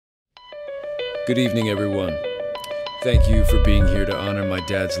Good evening, everyone. Thank you for being here to honor my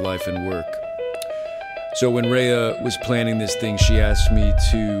dad's life and work. So when Rhea was planning this thing, she asked me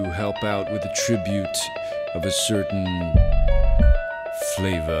to help out with a tribute of a certain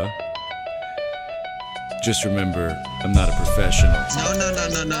flavor. Just remember, I'm not a professional.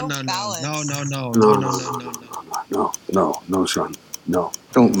 No, son. No.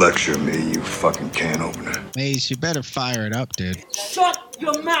 Don't lecture me, you fucking can opener. Maze, you better fire it up, dude. Shut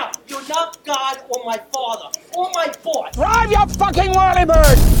your mouth! You're not God or my father or my boss! Drive your fucking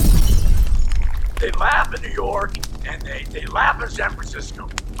whirlybird! They laugh in New York and they laugh in San Francisco,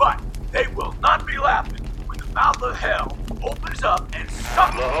 but they will not be laughing when the mouth of hell opens up and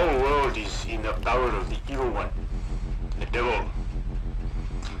sucks. The whole world is in the power of the evil one, the devil.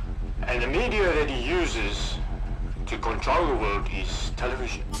 And the media that he uses to control the world is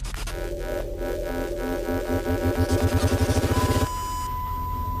television.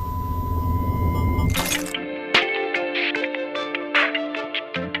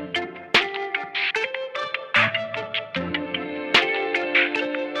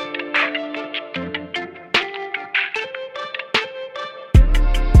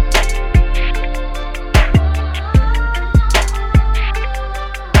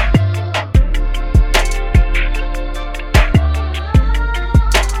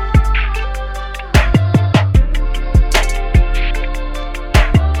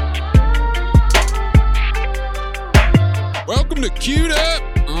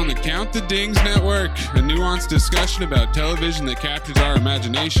 The Dings Network, a nuanced discussion about television that captures our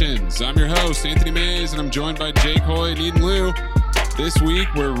imaginations. I'm your host, Anthony Mays, and I'm joined by Jake Hoy and Eden Liu. This week,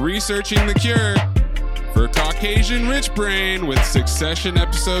 we're researching the cure for Caucasian rich brain with Succession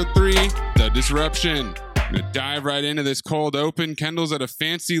Episode 3, The Disruption. I'm going to dive right into this cold open. Kendall's at a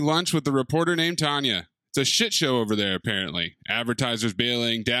fancy lunch with a reporter named Tanya. It's a shit show over there, apparently. Advertisers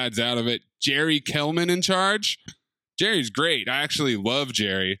bailing, dad's out of it. Jerry Kellman in charge? Jerry's great. I actually love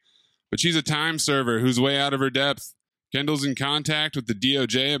Jerry. But she's a time server who's way out of her depth. Kendall's in contact with the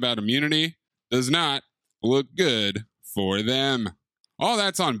DOJ about immunity. Does not look good for them. All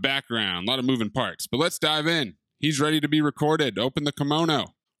that's on background. A lot of moving parts. But let's dive in. He's ready to be recorded. Open the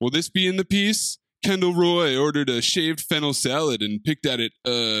kimono. Will this be in the piece? Kendall Roy ordered a shaved fennel salad and picked at it,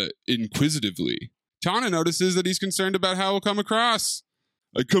 inquisitively. Tana notices that he's concerned about how he'll come across.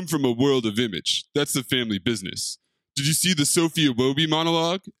 I come from a world of image. That's the family business. Did you see the Sophia Woby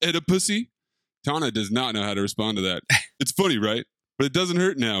monologue? Oedipus? Tana does not know how to respond to that. It's funny, right? But it doesn't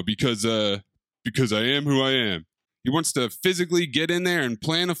hurt now because I am who I am. He wants to physically get in there and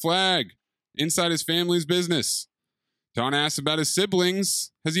plant a flag inside his family's business. Tana asks about his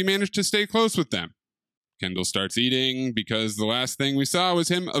siblings. Has he managed to stay close with them? Kendall starts eating because the last thing we saw was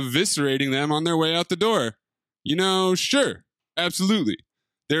him eviscerating them on their way out the door. You know, sure, absolutely.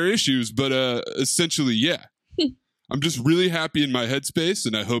 There are issues, but essentially, yeah. I'm just really happy in my headspace,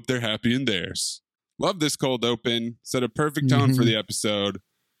 and I hope they're happy in theirs. Love this cold open. Set a perfect tone for the episode,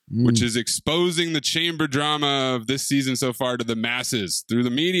 which is exposing the chamber drama of this season so far to the masses through the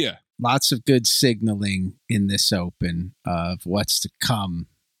media. Lots of good signaling in this open of what's to come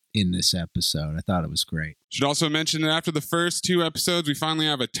in this episode. I thought it was great. Should also mention that after the first two episodes, we finally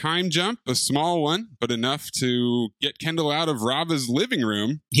have a time jump, a small one, but enough to get Kendall out of Rava's living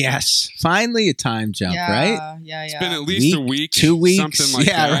room. Yes, finally a time jump, right? Yeah. It's been at least a week, 2 weeks, something like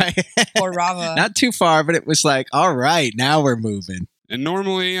that. Right. Or Rava. Not too far, but it was like, all right, now we're moving. And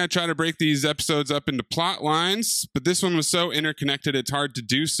normally I try to break these episodes up into plot lines, but this one was so interconnected it's hard to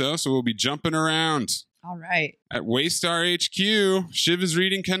do so we'll be jumping around. All right. At Waystar HQ, Shiv is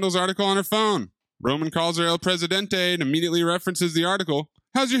reading Kendall's article on her phone. Roman calls her El Presidente and immediately references the article.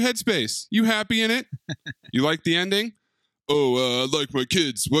 How's your headspace? You happy in it? You like the ending? Oh, I like my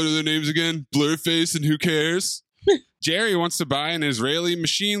kids. What are their names again? Blurface and who cares? Jerry wants to buy an Israeli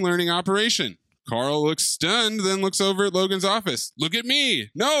machine learning operation. Carl looks stunned, then looks over at Logan's office. Look at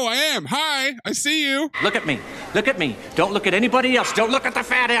me. No, I am. Hi, I see you. Look at me. Look at me. Don't look at anybody else. Don't look at the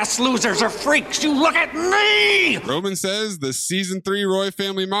fat-ass losers or freaks. You look at me! Roman says the season 3 Roy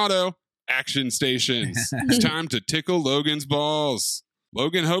family motto, action stations. It's time to tickle Logan's balls.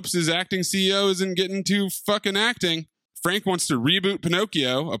 Logan hopes his acting CEO isn't getting too fucking acting. Frank wants to reboot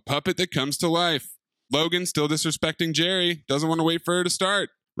Pinocchio, a puppet that comes to life. Logan, still disrespecting Jerry, doesn't want to wait for her to start.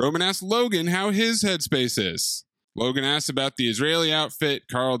 Roman asks Logan how his headspace is. Logan asks about the Israeli outfit.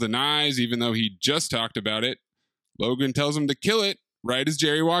 Carl denies, even though he just talked about it. Logan tells him to kill it right as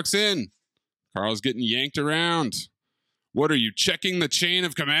Jerry walks in. Carl's getting yanked around. What are you, checking the chain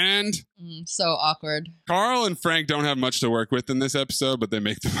of command? So awkward. Carl and Frank don't have much to work with in this episode, but they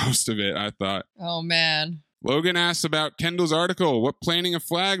make the most of it, I thought. Oh, man. Logan asks about Kendall's article, what planting a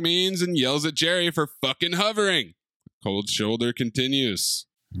flag means, and yells at Jerry for fucking hovering. Cold shoulder continues.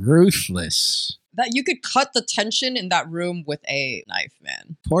 Ruthless. That you could cut the tension in that room with a knife,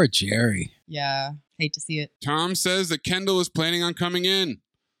 man. Poor Jerry. Yeah, hate to see it. Tom says that Kendall is planning on coming in.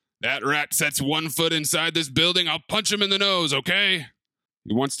 That rat sets one foot inside this building, I'll punch him in the nose, okay?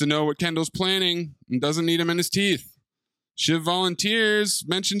 He wants to know what Kendall's planning and doesn't need him in his teeth. Shiv volunteers,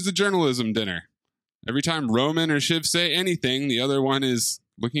 mentions the journalism dinner. Every time Roman or Shiv say anything, the other one is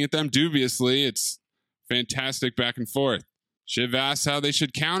looking at them dubiously. It's fantastic back and forth. Shiv asks how they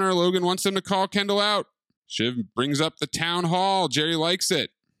should counter. Logan wants them to call Kendall out. Shiv brings up the town hall. Jerry likes it.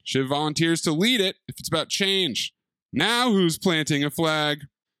 Shiv volunteers to lead it if it's about change. Now who's planting a flag?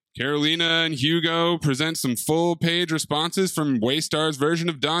 Carolina and Hugo present some full-page responses from Waystar's version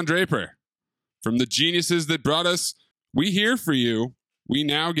of Don Draper. From the geniuses that brought us, we here for you. We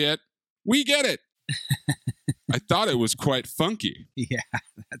now get, we get it. I thought it was quite funky. Yeah,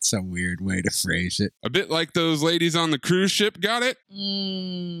 that's a weird way to phrase it. A bit like those ladies on the cruise ship, got it?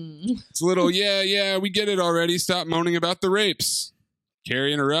 It's a little, yeah, we get it already. Stop moaning about the rapes.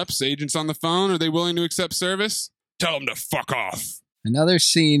 Carrie interrupts. Agents on the phone. Are they willing to accept service? Tell them to fuck off. Another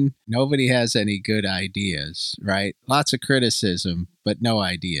scene, nobody has any good ideas, right? Lots of criticism, but no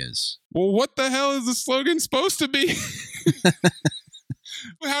ideas. Well, what the hell is the slogan supposed to be?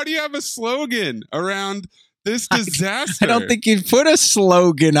 How do you have a slogan around this disaster? I don't think you'd put a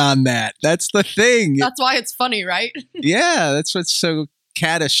slogan on that. That's the thing. That's why it's funny, right? Yeah, that's what's so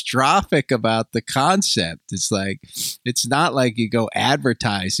catastrophic about the concept. It's like, it's not like you go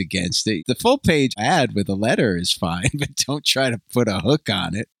advertise against it. The full page ad with a letter is fine, but don't try to put a hook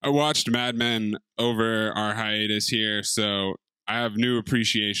on it. I watched Mad Men over our hiatus here, so I have new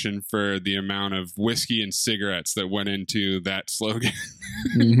appreciation for the amount of whiskey and cigarettes that went into that slogan.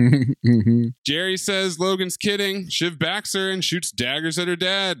 Jerry says Logan's kidding. Shiv backs her and shoots daggers at her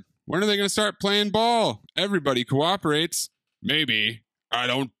dad. When are they going to start playing ball? Everybody cooperates. Maybe. I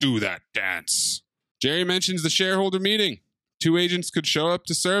don't do that dance. Jerry mentions the shareholder meeting. 2 agents could show up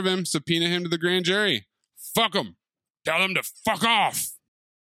to serve him, subpoena him to the grand jury. Fuck him. Tell him to fuck off.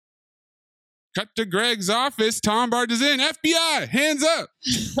 Cut to Greg's office. Tom barges in. FBI, hands up.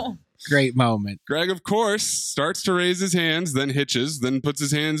 Great moment. Greg, of course, starts to raise his hands, then hitches, then puts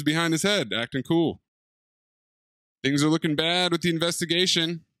his hands behind his head, acting cool. Things are looking bad with the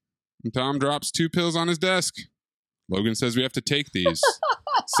investigation, and Tom drops 2 pills on his desk. Logan says we have to take these.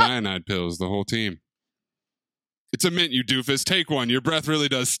 Cyanide pills, the whole team. It's a mint, you doofus. Take one. Your breath really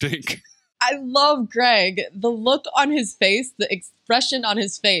does stink. I love Greg. The look on his face, the expression on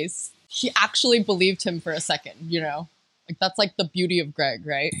his face. He actually believed him for a second, you know? Like, that's like the beauty of Greg,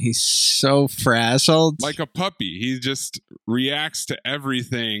 right? He's so frazzled. Like a puppy. He just reacts to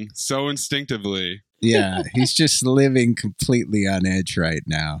everything so instinctively. Yeah, he's just living completely on edge right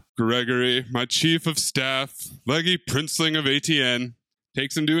now. Gregory, my chief of staff, leggy princeling of ATN,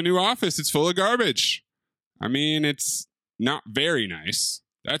 takes him to a new office. It's full of garbage. I mean, it's not very nice.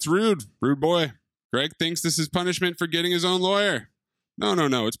 That's rude. Rude boy. Greg thinks this is punishment for getting his own lawyer.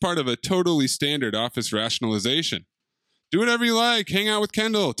 No. It's part of a totally standard office rationalization. Do whatever you like. Hang out with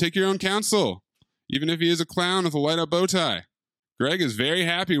Kendall. Take your own counsel. Even if he is a clown with a light-up bow tie. Greg is very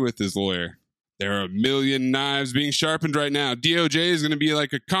happy with his lawyer. There are a million knives being sharpened right now. DOJ is going to be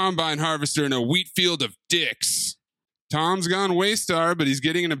like a combine harvester in a wheat field of dicks. Tom's gone Waystar, but he's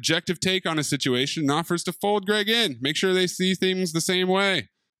getting an objective take on a situation and offers to fold Greg in. Make sure they see things the same way.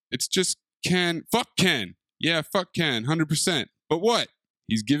 It's just Ken. Fuck Ken. Yeah, fuck Ken, 100%. But what?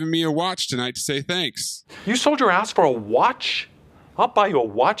 He's giving me a watch tonight to say thanks. You sold your ass for a watch? I'll buy you a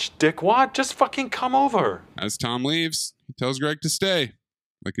watch, dickwad. Just fucking come over. As Tom leaves, he tells Greg to stay,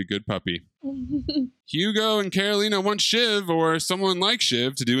 like a good puppy. Hugo and Carolina want Shiv, or someone like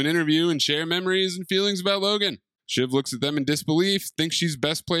Shiv, to do an interview and share memories and feelings about Logan. Shiv looks at them in disbelief, thinks she's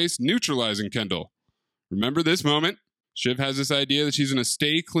best placed neutralizing Kendall. Remember this moment? Shiv has this idea that she's going to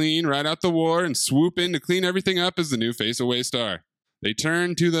stay clean right out the war and swoop in to clean everything up as the new face of Waystar. They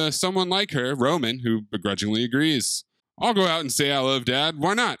turn to the someone like her, Roman, who begrudgingly agrees. I'll go out and say I love Dad.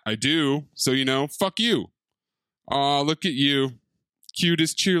 Why not? I do. So, fuck you. Aw, look at you.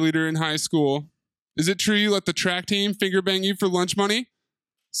 Cutest cheerleader in high school. Is it true you let the track team finger bang you for lunch money?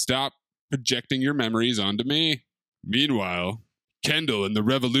 Stop projecting your memories onto me. Meanwhile, Kendall and the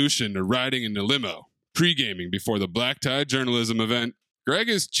Revolution are riding in the limo, pre-gaming before the black tie journalism event. Greg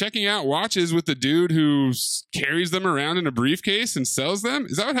is checking out watches with the dude who carries them around in a briefcase and sells them.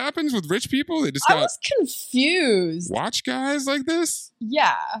 Is that what happens with rich people? They just got I was confused. Watch guys like this?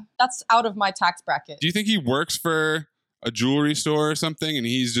 Yeah, that's out of my tax bracket. Do you think he works for a jewelry store or something and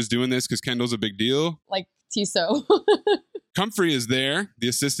he's just doing this because Kendall's a big deal? Like Tissot. Comfrey is there, the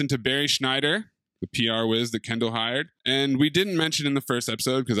assistant to Barry Schneider, the PR whiz that Kendall hired. And we didn't mention in the first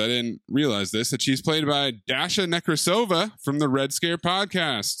episode, because I didn't realize this, that she's played by Dasha Nekrasova from the Red Scare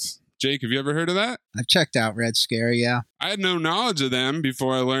podcast. Jake, have you ever heard of that? I've checked out Red Scare, yeah. I had no knowledge of them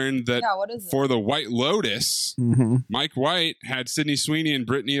before I learned that Yeah, what is it? for The White Lotus, Mike White had Sydney Sweeney and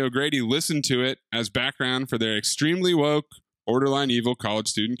Brittany O'Grady listen to it as background for their extremely woke, borderline evil college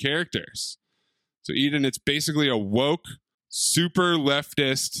student characters. So, Eden, it's basically a woke, super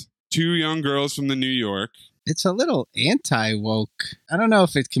leftist, two young girls from the New York. It's a little anti-woke. I don't know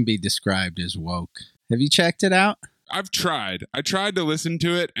if it can be described as woke. Have you checked it out? I've tried. I tried to listen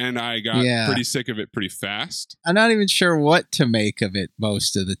to it, and I got pretty sick of it pretty fast. I'm not even sure what to make of it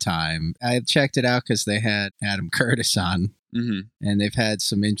most of the time. I checked it out because they had Adam Curtis on, and they've had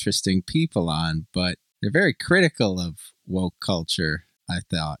some interesting people on, but they're very critical of woke culture, I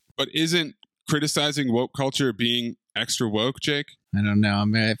thought. But isn't criticizing woke culture being extra woke, Jake? I don't know. I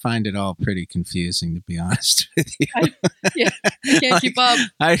mean, I find it all pretty confusing, to be honest with you. Can't keep up.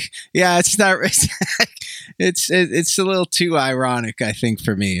 It's not. It's a little too ironic, I think,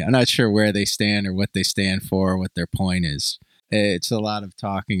 for me. I'm not sure where they stand or what they stand for or what their point is. It's a lot of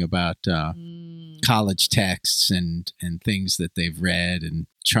talking about college texts and things that they've read and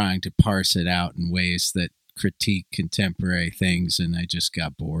trying to parse it out in ways that critique contemporary things, and I just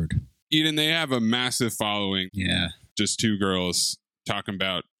got bored. Eden, they have a massive following. Yeah. Just two girls talking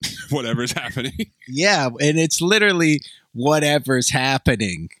about whatever's happening. Yeah, and it's literally whatever's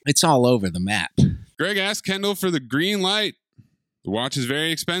happening. It's all over the map. Greg asked Kendall for the green light. The watch is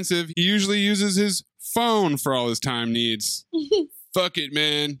very expensive. He usually uses his phone for all his time needs. Fuck it,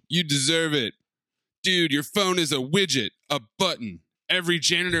 man. You deserve it. Dude, your phone is a widget, a button. Every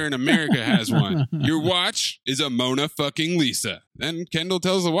janitor in America has one. Your watch is a Mona fucking Lisa. Then Kendall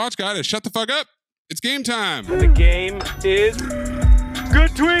tells the watch guy to shut the fuck up. It's game time. The game is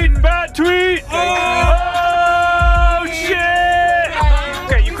good tweet, bad tweet. Oh, shit.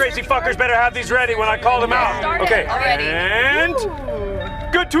 Okay, you crazy fuckers better have these ready when I call them out. Okay, and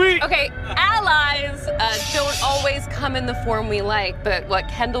good tweet. Okay, allies don't always come in the form we like, but what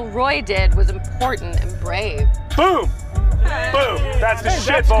Kendall Roy did was important and brave. Boom. Boom. That's the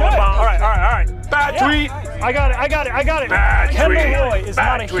shit bowling bomb. All right. Bad tweet. I got it. Bad Kendall tweet. Roy is Bad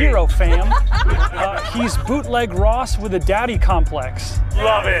not a tweet. hero, fam. He's bootleg Ross with a daddy complex.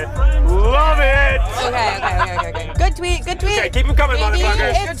 Love it. Okay. Good tweet. Okay, keep him coming, Maybe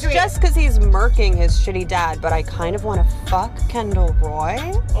motherfuckers. it's just because he's murking his shitty dad, but I kind of want to fuck Kendall Roy.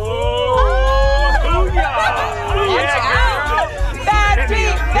 Oh, Bad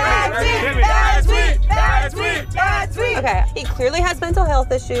tweet. Okay, he clearly has mental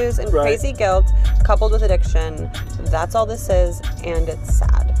health issues and crazy guilt coupled with addiction. That's all this is, and it's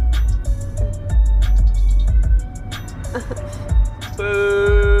sad.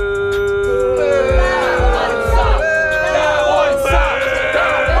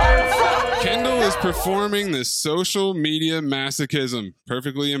 Kendall is performing the social media masochism,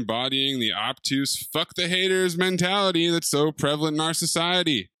 perfectly embodying the obtuse fuck the haters mentality that's so prevalent in our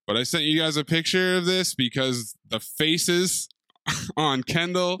society. But I sent you guys a picture of this because the faces on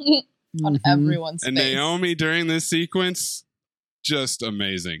Kendall on everyone's and face. Naomi during this sequence, just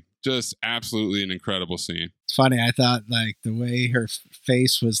amazing. Just absolutely an incredible scene. It's funny. I thought like the way her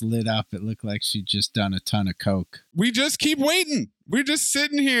face was lit up, it looked like she'd just done a ton of coke. We just keep waiting. We're just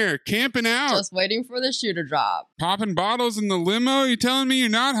sitting here camping out. Just waiting for the shoe to drop. Popping bottles in the limo. You telling me you're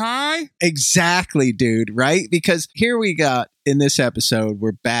not high? Exactly, dude. Right? Because here we got in this episode,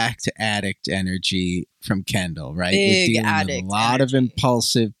 we're back to addict energy from Kendall, right? Big we're dealing addict with a lot of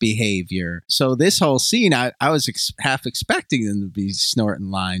impulsive behavior. So this whole scene, I was half expecting them to be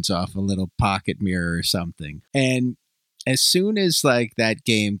snorting lines off a little pocket mirror or something. And as soon as like that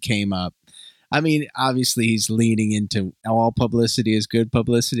game came up, I mean, obviously he's leaning into all publicity is good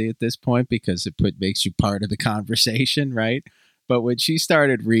publicity at this point because it makes you part of the conversation, right? But when she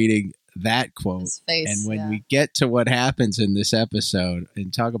started reading that quote, and when we get to what happens in this episode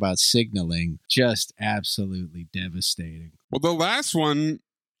and talk about signaling, just absolutely devastating. Well, the last one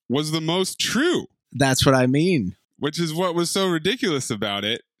was the most true. That's what I mean. Which is what was so ridiculous about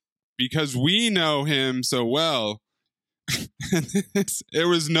it, because we know him so well. There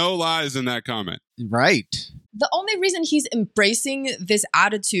was no lies in that comment. Right. The only reason he's embracing this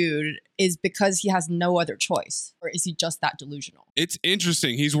attitude is because he has no other choice. Or is he just that delusional? It's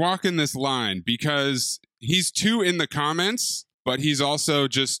interesting. He's walking this line because he's too in the comments, but he's also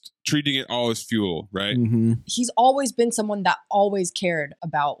just treating it all as fuel, right? Mm-hmm. He's always been someone that always cared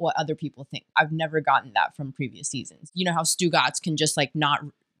about what other people think. I've never gotten that from previous seasons. You know how Stu Gatz can just like not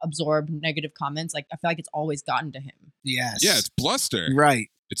absorb negative comments. Like, I feel like it's always gotten to him. Yes. Yeah, it's bluster. Right.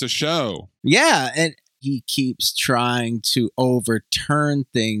 It's a show. Yeah, and he keeps trying to overturn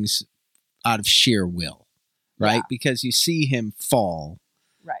things out of sheer will, right? Yeah. Because you see him fall.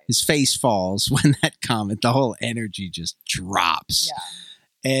 Right. His face falls when that comment, the whole energy just drops.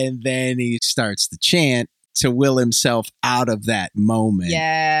 Yeah. And then he starts to chant to will himself out of that moment.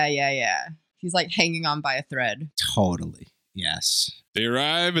 Yeah. He's like hanging on by a thread. Totally. Yes. They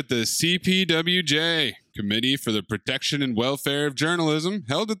arrive at the CPWJ, Committee for the Protection and Welfare of Journalism,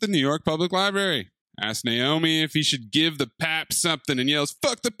 held at the New York Public Library. Asks Naomi if he should give the pap something and yells,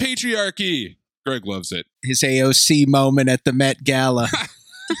 "Fuck the patriarchy!" Greg loves it. His AOC moment at the Met Gala.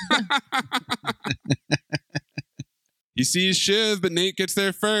 He sees Shiv, but Nate gets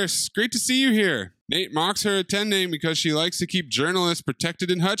there first. Great to see you here. Nate mocks her attending because she likes to keep journalists protected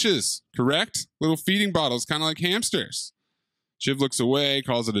in hutches. Correct? Little feeding bottles, kind of like hamsters. Shiv looks away,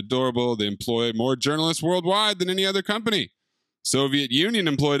 calls it adorable. They employ more journalists worldwide than any other company. Soviet Union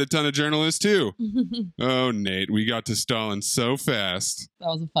employed a ton of journalists too. Oh, Nate, we got to Stalin so fast. That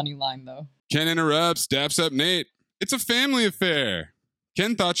was a funny line, though. Ken interrupts, daps up Nate. It's a family affair.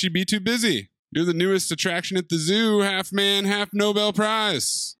 Ken thought she'd be too busy. You're the newest attraction at the zoo, half man, half Nobel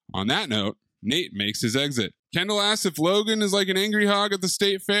Prize. On that note, Nate makes his exit. Kendall asks if Logan is like an angry hog at the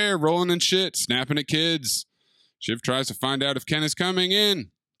state fair, rolling in shit, snapping at kids. Shiv tries to find out if Ken is coming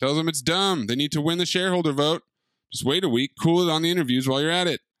in. Tells him it's dumb. They need to win the shareholder vote. Just wait a week, cool it on the interviews while you're at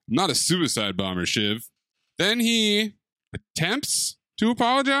it. I'm not a suicide bomber, Shiv. Then he attempts to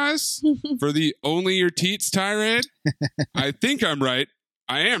apologize for the only your teats tirade. I think I'm right.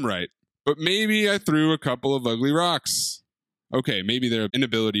 I am right. But maybe I threw a couple of ugly rocks. Okay, maybe their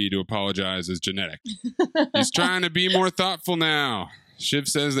inability to apologize is genetic. He's trying to be more thoughtful now. Shiv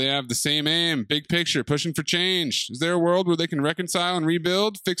says they have the same aim, big picture, pushing for change. Is there a world where they can reconcile and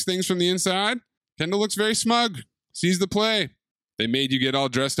rebuild, fix things from the inside? Kendall looks very smug, sees the play. They made you get all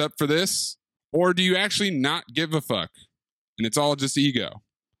dressed up for this? Or do you actually not give a fuck? And it's all just ego.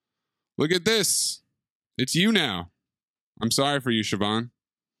 Look at this. It's you now. I'm sorry for you, Siobhan.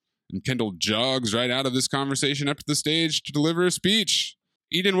 And Kendall jogs right out of this conversation up to the stage to deliver a speech.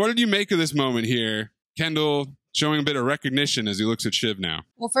 Eden, what did you make of this moment here? Kendall showing a bit of recognition as he looks at Shiv now.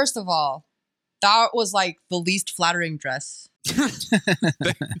 Well, first of all, that was like the least flattering dress.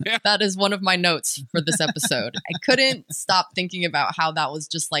 Yeah. That is one of my notes for this episode. I couldn't stop thinking about how that was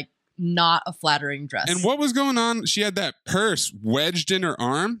just like not a flattering dress. And what was going on? She had that purse wedged in her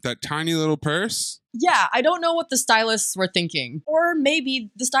arm, that tiny little purse. Yeah, I don't know what the stylists were thinking. Or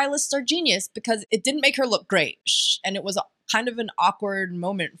maybe the stylists are genius because it didn't make her look great. And it was kind of an awkward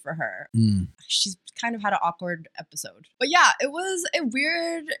moment for her. She's kind of had an awkward episode. But yeah, it was a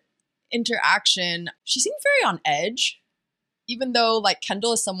weird interaction. She seemed very on edge. Even though, like,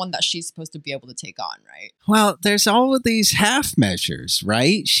 Kendall is someone that she's supposed to be able to take on, right? Well, there's all of these half measures,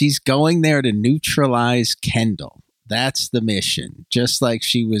 right? She's going there to neutralize Kendall. That's the mission. Just like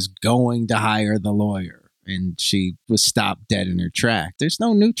she was going to hire the lawyer and she was stopped dead in her track. There's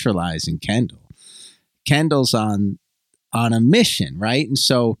no neutralizing Kendall. Kendall's on a mission, right? And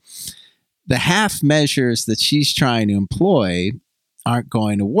so the half measures that she's trying to employ aren't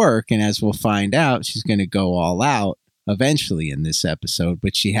going to work. And as we'll find out, she's going to go all out eventually in this episode,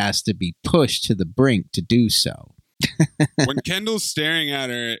 but she has to be pushed to the brink to do so. When Kendall's staring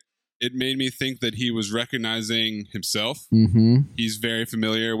at her, it made me think that he was recognizing himself. Mm-hmm. He's very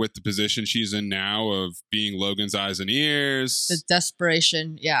familiar with the position she's in now of being Logan's eyes and ears. The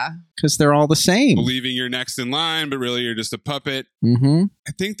desperation, yeah. Because they're all the same. Believing you're next in line, but really you're just a puppet. Mm-hmm.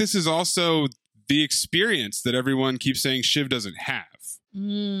 I think this is also the experience that everyone keeps saying Shiv doesn't have.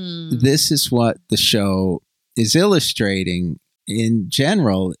 This is what the show is illustrating in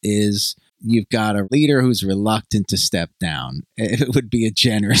general is you've got a leader who's reluctant to step down. It would be a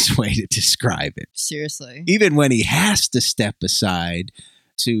generous way to describe it. Seriously. Even when he has to step aside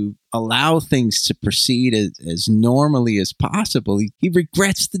to allow things to proceed as normally as possible, he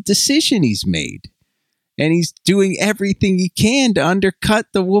regrets the decision he's made. And he's doing everything he can to undercut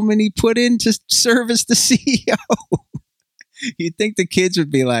the woman he put in to serve as the CEO. You'd think the kids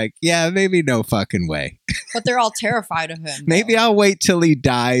would be like, yeah, maybe no fucking way. But they're all terrified of him. Maybe I'll wait till he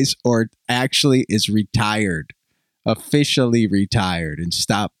dies or actually is retired, officially retired, and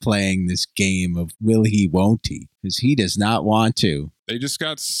stop playing this game of will he, won't he? Because he does not want to. They just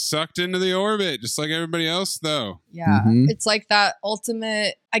got sucked into the orbit, just like everybody else, though. Yeah, It's like that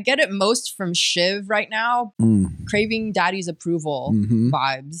ultimate, I get it most from Shiv right now, craving daddy's approval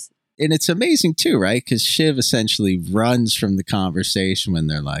vibes. And it's amazing too, right? Because Shiv essentially runs from the conversation when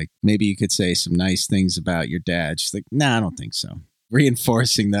they're like, maybe you could say some nice things about your dad. She's like, nah, I don't think so.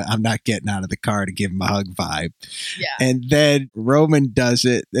 reinforcing the I'm not getting out of the car to give him a hug vibe. Yeah. And then Roman does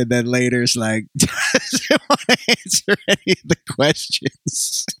it, and then later's like, doesn't want to answer any of the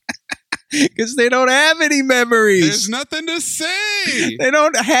questions. Because they don't have any memories. There's nothing to say. They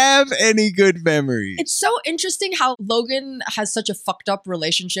don't have any good memories. It's so interesting how Logan has such a fucked up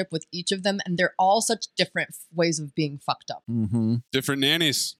relationship with each of them, and they're all such different ways of being fucked up. Mm-hmm. Different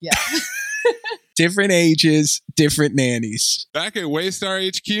nannies. Yeah. Different ages, different nannies. Back at Waystar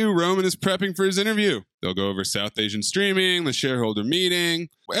HQ, Roman is prepping for his interview. They'll go over South Asian streaming, the shareholder meeting.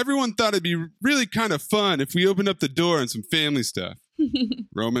 Everyone thought it'd be really kind of fun if we opened up the door and some family stuff.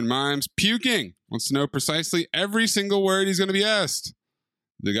 Roman mimes puking, wants to know precisely every single word he's going to be asked.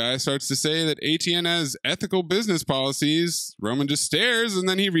 The guy starts to say that ATN has ethical business policies. Roman just stares, and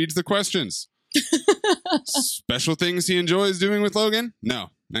then he reads the questions. Special things he enjoys doing with Logan?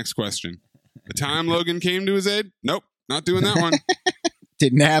 No. Next question. The time Logan came to his aid? Nope, not doing that one.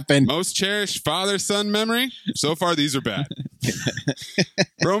 Didn't happen. Most cherished father-son memory? So far, these are bad.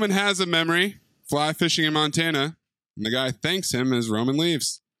 Roman has a memory. Fly fishing in Montana. And the guy thanks him as Roman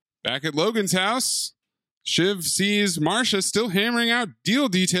leaves. Back at Logan's house, Shiv sees Marsha still hammering out deal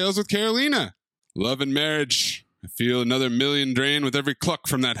details with Carolina. Love and marriage. I feel another million drain with every cluck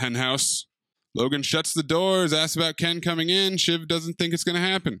from that hen house. Logan shuts the doors, asks about Ken coming in. Shiv doesn't think it's going to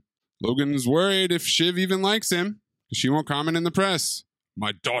happen. Logan is worried if Shiv even likes him, because she won't comment in the press.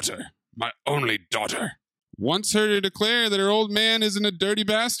 My daughter, my only daughter. Wants her to declare that her old man isn't a dirty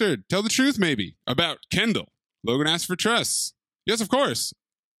bastard. Tell the truth, maybe. About Kendall. Logan asks for trust. Yes, of course.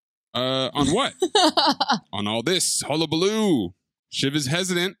 On what? On all this. Hullabaloo. Shiv is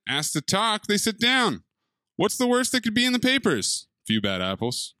hesitant. Asks to talk. They sit down. What's the worst that could be in the papers? Few bad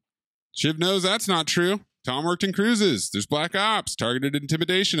apples. Shiv knows that's not true. Tom worked in cruises. There's black ops, targeted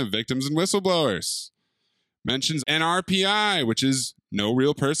intimidation of victims and whistleblowers. Mentions NRPI, which is no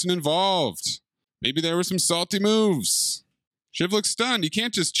real person involved. Maybe there were some salty moves. Shiv looks stunned. He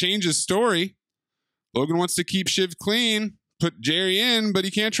can't just change his story. Logan wants to keep Shiv clean, put Jerry in, but he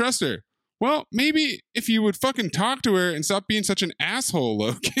can't trust her. Well, maybe if you would fucking talk to her and stop being such an asshole,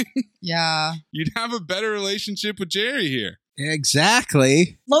 Logan. Yeah. You'd have a better relationship with Jerry here.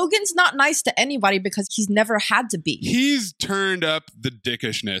 Exactly. Logan's not nice to anybody because he's never had to be. He's turned up the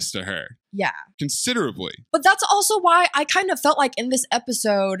dickishness to her. Yeah. Considerably. But that's also why I kind of felt like in this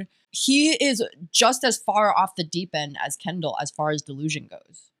episode, he is just as far off the deep end as Kendall as far as delusion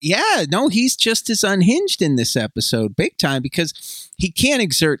goes. Yeah, no, he's just as unhinged in this episode, big time, because he can't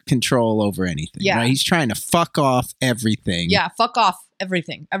exert control over anything. Yeah. Right? He's trying to fuck off everything. Yeah, fuck off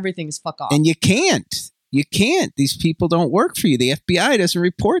everything. Everything's fuck off. And you can't. You can't. These people don't work for you. The FBI doesn't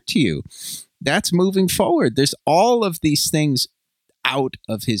report to you. That's moving forward. There's all of these things out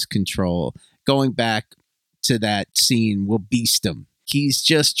of his control. Going back to that scene, we'll beast him. He's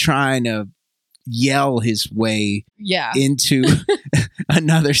just trying to yell his way into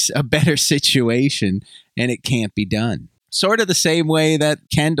a better situation, and it can't be done. Sort of the same way that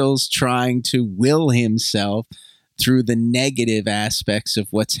Kendall's trying to will himself through the negative aspects of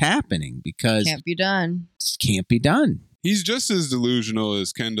what's happening, because can't be done. It can't be done. He's just as delusional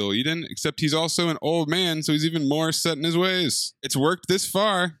as Kendall Eden, except he's also an old man, so he's even more set in his ways. It's worked this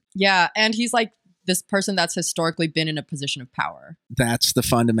far. Yeah, and he's like this person that's historically been in a position of power. That's the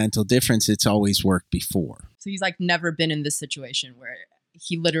fundamental difference. It's always worked before. So he's like never been in this situation where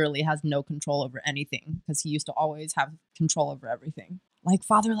he literally has no control over anything, because he used to always have control over everything. Like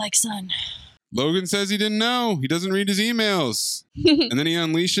father, like son. Logan says he didn't know. He doesn't read his emails. And then he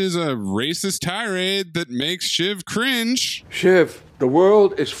unleashes a racist tirade that makes Shiv cringe. Shiv, the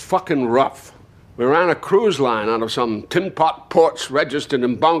world is fucking rough. We ran a cruise line out of some tin pot ports registered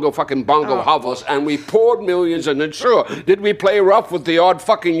in bongo hovels, and we poured millions in it. Sure, did we play rough with the odd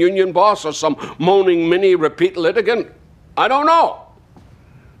fucking union boss or some moaning mini repeat litigant? I don't know.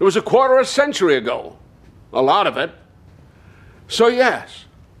 It was a quarter of a century ago. A lot of it. So yes,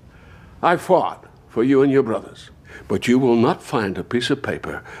 I fought for you and your brothers, but you will not find a piece of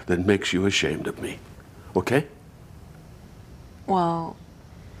paper that makes you ashamed of me. Okay? Well,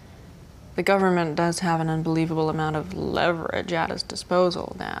 the government does have an unbelievable amount of leverage at its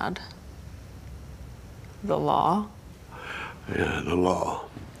disposal, Dad. The law. Yeah, the law.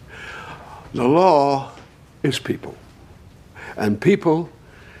 The law is people. And people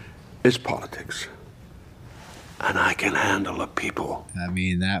is politics. And I can handle the people. I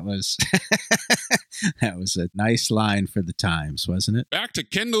mean, that was that was a nice line for the times, wasn't it? Back to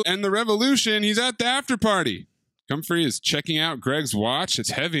Kendall and the revolution. He's at the after party. Comfrey is checking out Greg's watch. It's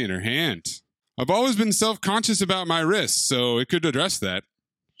heavy in her hand. I've always been self-conscious about my wrists, so it could address that.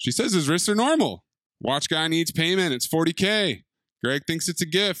 She says his wrists are normal. Watch guy needs payment. It's $40K. Greg thinks it's a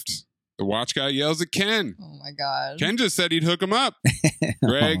gift. The watch guy yells at Ken. Oh my God. Ken just said he'd hook him up.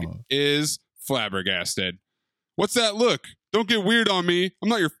 Greg is flabbergasted. What's that look? Don't get weird on me. I'm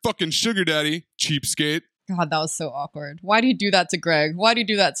not your fucking sugar daddy, cheapskate. God, that was so awkward. Why do you do that to Greg? Why do you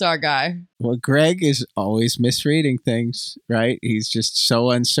do that to our guy? Well, Greg is always misreading things, right? He's just so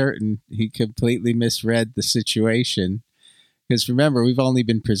uncertain. He completely misread the situation. Because remember, we've only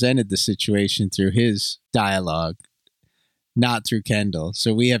been presented the situation through his dialogue, not through Kendall.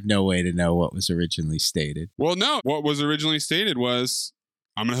 So we have no way to know what was originally stated. Well, no. What was originally stated was,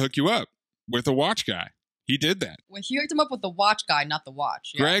 I'm going to hook you up with a watch guy. He did that. Well, he hooked him up with the watch guy, not the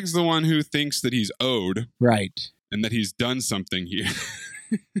watch. Yeah. Greg's the one who thinks that he's owed. Right. And that he's done something here.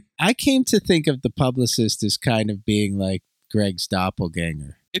 I came to think of the publicist as kind of being like Greg's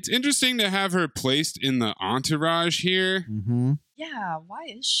doppelganger. It's interesting to have her placed in the entourage here. Mm-hmm. Yeah, why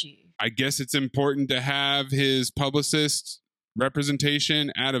is she? I guess it's important to have his publicist representation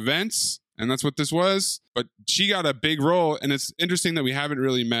at events, and that's what this was. But she got a big role, and it's interesting that we haven't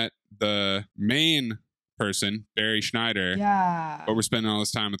really met the main person, Barry Schneider. Yeah. But we're spending all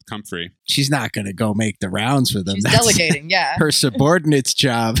this time with Comfrey. She's not going to go make the rounds with him. She's delegating, yeah. Her subordinate's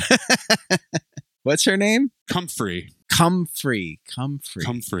job. What's her name? Comfrey. Comfrey.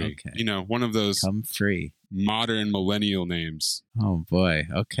 Okay. You know, one of those Comfrey modern millennial names. Oh boy.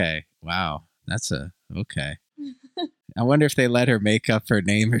 Okay. Wow. That's okay. I wonder if they let her make up her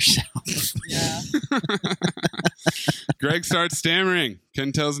name herself. Yeah. Greg starts stammering.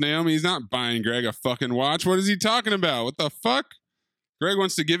 Ken tells Naomi he's not buying Greg a fucking watch. What is he talking about? What the fuck? Greg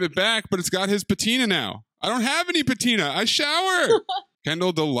wants to give it back, but it's got his patina now. I don't have any patina. I shower.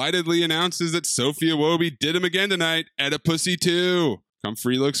 Kendall delightedly announces that Sophia Wobie did him again tonight at a pussy too.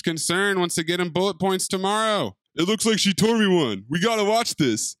 Comfrey looks concerned, wants to get him bullet points tomorrow. It looks like she tore me one. We gotta watch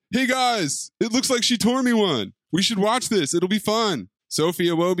this. Hey guys, it looks like she tore me one. We should watch this. It'll be fun.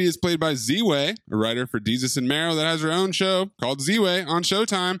 Sophia Wobie is played by Z-Way, a writer for Desus and Mero that has her own show called Z-Way on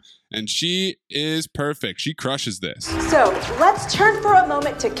Showtime, and she is perfect. She crushes this. So, let's turn for a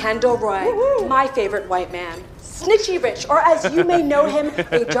moment to Kendall Roy, my favorite white man. Snitchy Rich, or as you may know him,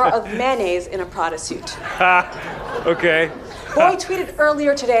 a jar of mayonnaise in a Prada suit. Okay. Boy tweeted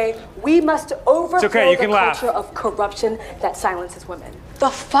earlier today, we must overthrow okay, you the can culture laugh. of corruption that silences women. The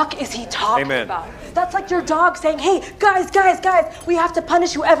fuck is he talking Amen. about? That's like your dog saying, hey, guys, we have to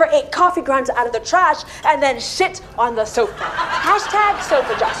punish whoever ate coffee grounds out of the trash and then shit on the sofa. Hashtag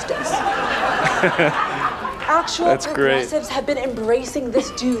sofa justice. Actual That's progressives have been embracing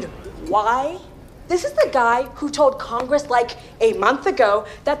this dude. Why? This is the guy who told Congress like a month ago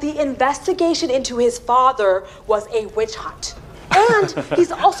that the investigation into his father was a witch hunt. And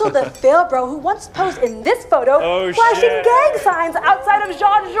he's also the fail bro who once posed in this photo flashing gang signs outside of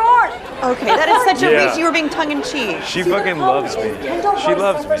Jean-Georges. Okay, that is such a reach. You were being tongue-in-cheek. She fucking loves me. Kendall She Roy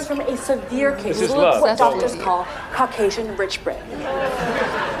loves me. suffers from a severe case This is of love. what doctors call Caucasian rich Brit.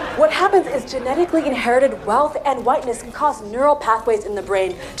 What happens is genetically inherited wealth and whiteness can cause neural pathways in the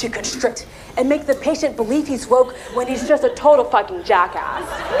brain to constrict and make the patient believe he's woke when he's just a total fucking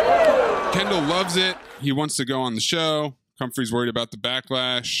jackass. Kendall loves it. He wants to go on the show. Comfrey's worried about the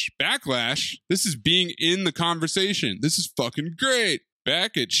backlash. Backlash? This is being in the conversation. This is fucking great.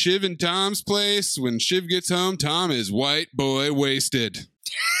 Back at Shiv and Tom's place, when Shiv gets home, Tom is white boy wasted.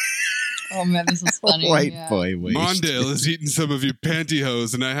 Oh man, this is funny. White boy wasted. Mondale is eating some of your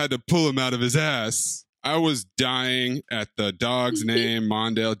pantyhose, and I had to pull him out of his ass. I was dying at the dog's name,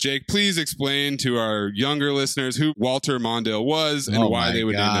 Mondale. Jake, please explain to our younger listeners who Walter Mondale was and why they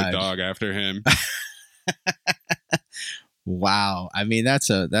would name their dog after him. Wow. I mean, that's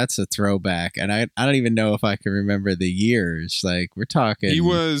a throwback. And I don't even know if I can remember the years. Like, we're talking. He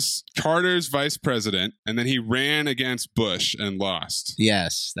was Carter's vice president, and then he ran against Bush and lost.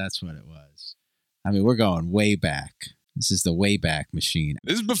 Yes, that's what it was. I mean, we're going way back. This is the way back machine.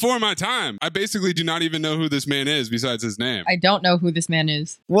 This is before my time. I basically do not even know who this man is besides his name. I don't know who this man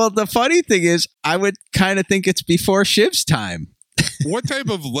is. Well, the funny thing is, I would kind of think it's before Shiv's time. What type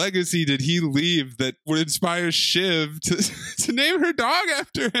of legacy did he leave that would inspire Shiv to name her dog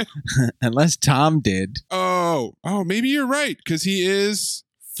after him? Unless Tom did. Oh, maybe you're right, because he is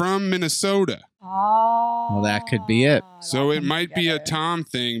from Minnesota. Oh. Well, that could be it. So it might be a Tom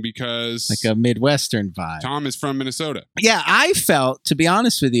thing because... Like a Midwestern vibe. Tom is from Minnesota. Yeah, I felt, to be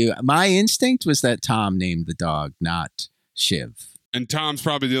honest with you, my instinct was that Tom named the dog, not Shiv. And Tom's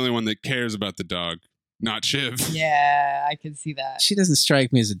probably the only one that cares about the dog. Not Shiv. Yeah, I can see that. She doesn't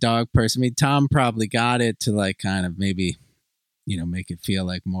strike me as a dog person. I mean, Tom probably got it to like kind of maybe, make it feel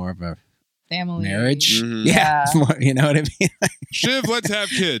like more of a family marriage. Mm-hmm. Yeah. More, you know what I mean? Shiv, let's have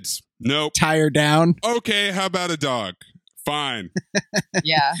kids. Nope. Tie her down. Okay, how about a dog? Fine.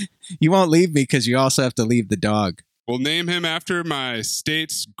 Yeah. You won't leave me because you also have to leave the dog. We'll name him after my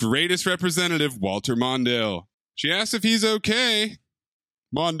state's greatest representative, Walter Mondale. She asks if he's okay.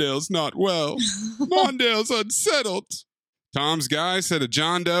 Mondale's not well. Mondale's unsettled. Tom's guy said a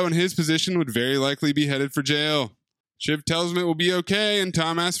John Doe in his position would very likely be headed for jail. Shiv tells him it will be okay, and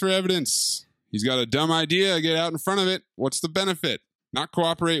Tom asks for evidence. He's got a dumb idea, get out in front of it. What's the benefit? Not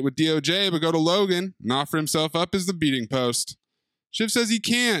cooperate with DOJ, but go to Logan and offer himself up as the beating post. Shiv says he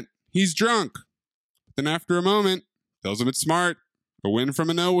can't. He's drunk. But then after a moment, tells him it's smart. A win from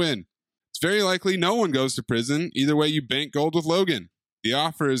a no-win. It's very likely no one goes to prison. Either way, you bank gold with Logan. The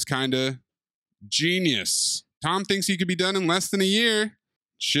offer is kinda genius. Tom thinks he could be done in less than a year.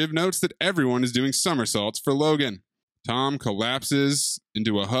 Shiv notes that everyone is doing somersaults for Logan. Tom collapses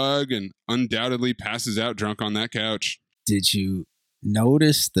into a hug and undoubtedly passes out drunk on that couch. Did you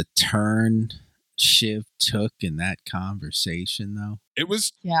notice the turn Shiv took in that conversation, though? It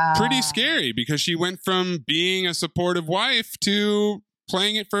was pretty scary because she went from being a supportive wife to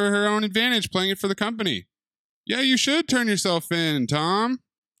playing it for her own advantage, playing it for the company. Yeah, you should turn yourself in, Tom.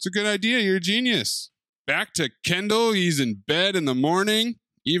 It's a good idea. You're a genius. Back to Kendall. He's in bed in the morning.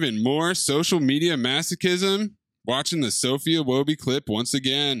 Even more social media masochism. Watching the Sophia Wobie clip once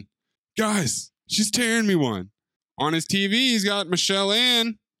again. Guys, she's tearing me one. On his TV, he's got Michelle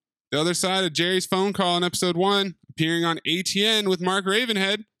Ann, the other side of Jerry's phone call in episode 1, appearing on ATN with Mark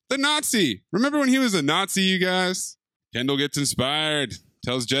Ravenhead, the Nazi. Remember when he was a Nazi, you guys? Kendall gets inspired,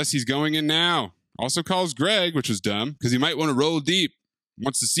 tells Jess he's going in now. Also calls Greg, which was dumb, because he might want to roll deep.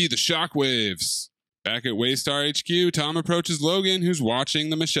 Wants to see the shockwaves. Back at Waystar HQ, Tom approaches Logan, who's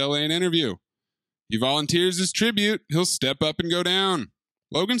watching the Michelle Ann interview. He volunteers his tribute. He'll step up and go down.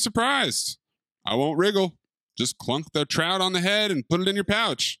 Logan's surprised. I won't wriggle. Just clunk the trout on the head and put it in your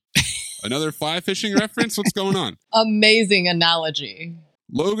pouch. Another fly fishing reference? What's going on? Amazing analogy.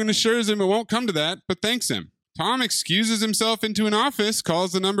 Logan assures him it won't come to that, but thanks him. Tom excuses himself into an office,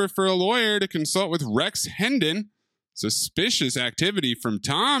 calls the number for a lawyer to consult with Rex Hendon. Suspicious activity from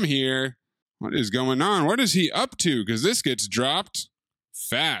Tom here. What is going on? What is he up to? Because this gets dropped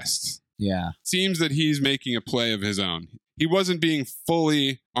fast. Yeah. Seems that he's making a play of his own. He wasn't being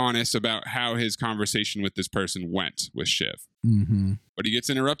fully honest about how his conversation with this person went with Shiv. Mm-hmm. But he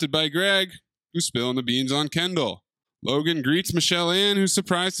gets interrupted by Greg, who's spilling the beans on Kendall. Logan greets Michelle Ann, who's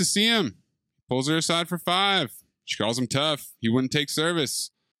surprised to see him. Pulls her aside for 5. She calls him tough. He wouldn't take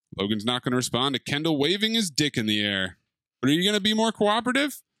service. Logan's not going to respond to Kendall waving his dick in the air. But are you going to be more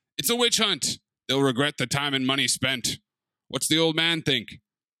cooperative? It's a witch hunt. They'll regret the time and money spent. What's the old man think?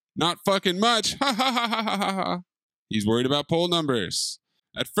 Not fucking much. Ha ha ha ha ha ha. He's worried about poll numbers.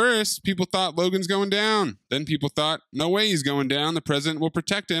 At first, people thought Logan's going down. Then people thought, no way he's going down. The president will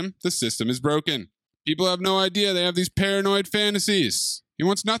protect him. The system is broken. People have no idea. They have these paranoid fantasies. He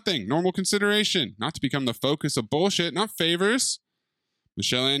wants nothing. Normal consideration. Not to become the focus of bullshit, not favors.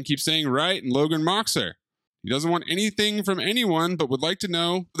 Michelle Ann keeps saying right, and Logan mocks her. He doesn't want anything from anyone, but would like to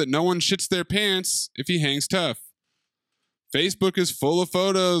know that no one shits their pants if he hangs tough. Facebook is full of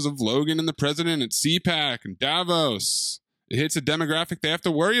photos of Logan and the president at CPAC and Davos. It hits a demographic they have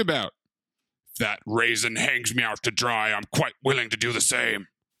to worry about. If that raisin hangs me out to dry, I'm quite willing to do the same.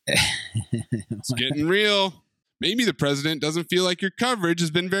 It's getting real. Maybe the president doesn't feel like your coverage has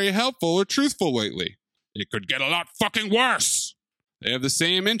been very helpful or truthful lately. It could get a lot fucking worse. They have the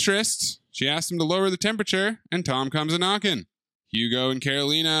same interests. She asks him to lower the temperature, and Tom comes a-knocking. Hugo and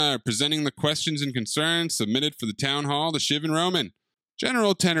Carolina are presenting the questions and concerns submitted for the town hall to Shiv and Roman.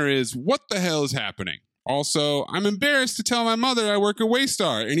 General tenor is, what the hell is happening? Also, I'm embarrassed to tell my mother I work at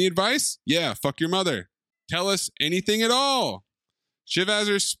Waystar. Any advice? Yeah, fuck your mother. Tell us anything at all. Shiv has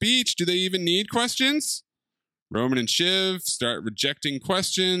her speech. Do they even need questions? Roman and Shiv start rejecting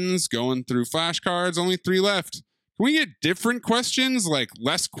questions, going through flashcards. Only 3 left. Can we get different questions, like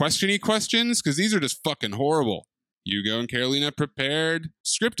less questiony questions? Because these are just fucking horrible. Hugo and Carolina prepared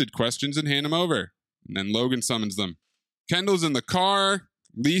scripted questions and hand them over. And then Logan summons them. Kendall's in the car.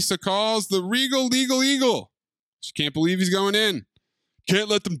 Lisa calls the Regal Legal Eagle. She can't believe he's going in. Can't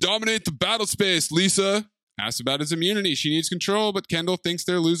let them dominate the battle space, Lisa. Asks about his immunity. She needs control, but Kendall thinks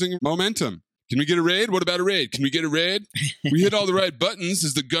they're losing momentum. Can we get a raid? What about a raid? Can we get a raid? We hit all the right buttons.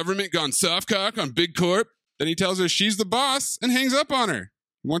 Has the government gone softcock on Big Corp? Then he tells her she's the boss and hangs up on her.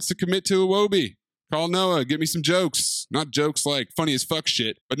 He wants to commit to a Wobie. Call Noah, get me some jokes. Not jokes like funny as fuck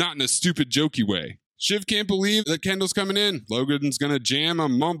shit, but not in a stupid jokey way. Shiv can't believe that Kendall's coming in. Logan's gonna jam a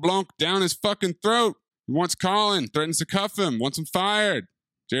Mont Blanc down his fucking throat. He wants Colin, threatens to cuff him, wants him fired.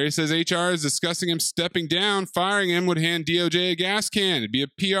 Jerry says HR is discussing him stepping down. Firing him would hand DOJ a gas can. It'd be a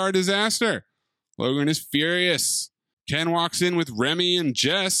PR disaster. Logan is furious. Ken walks in with Remy and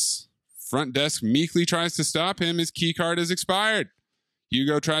Jess. Front desk meekly tries to stop him. His key card has expired.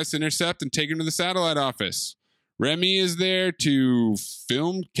 Hugo tries to intercept and take him to the satellite office. Remy is there to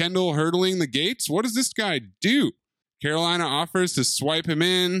film Kendall hurdling the gates. What does this guy do? Carolina offers to swipe him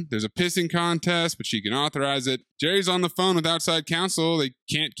in. There's a pissing contest, but she can authorize it. Jerry's on the phone with outside counsel. They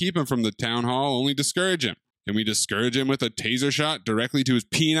can't keep him from the town hall, only discourage him. Can we discourage him with a taser shot directly to his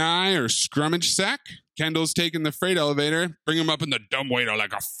peni or scrummage sack? Kendall's taking the freight elevator. Bring him up in the dumbwaiter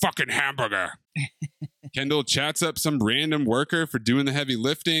like a fucking hamburger. Kendall chats up some random worker for doing the heavy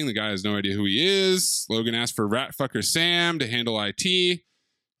lifting. The guy has no idea who he is. Logan asks for Ratfucker Sam to handle IT.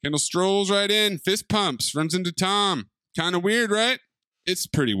 Kendall strolls right in, fist pumps, runs into Tom. Kind of weird, right? It's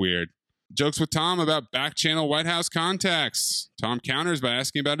pretty weird. Jokes with Tom about back-channel White House contacts. Tom counters by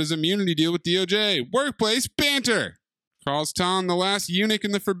asking about his immunity deal with DOJ. Workplace banter. Calls Tom the last eunuch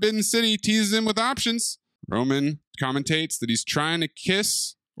in the Forbidden City, teases him with options. Roman commentates that he's trying to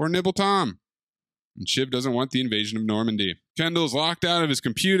kiss or nibble Tom. And Shiv doesn't want the invasion of Normandy. Kendall's locked out of his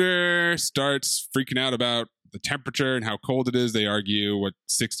computer, starts freaking out about the temperature and how cold it is. They argue what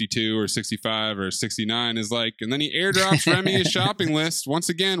 62 or 65 or 69 is like. And then he airdrops Remy his shopping list. Once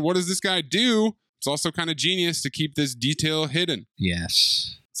again, what does this guy do? It's also kind of genius to keep this detail hidden.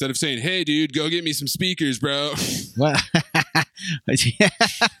 Yes. Instead of saying, hey, dude, go get me some speakers, bro. What?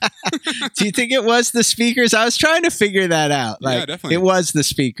 Do you think it was the speakers? I was trying to figure that out. Yeah, definitely. It was the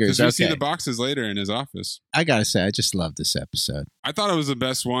speakers. Because we see the boxes later in his office. I got to say, I just love this episode. I thought it was the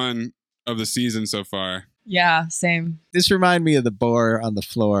best one of the season so far. Yeah, same. This reminded me of the boar on the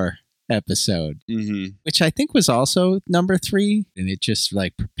floor episode, which I think was also number 3. And it just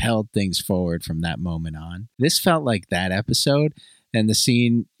like propelled things forward from that moment on. This felt like that episode. And the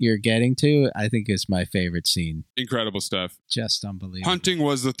scene you're getting to, I think, is my favorite scene. Incredible stuff. Just unbelievable. Hunting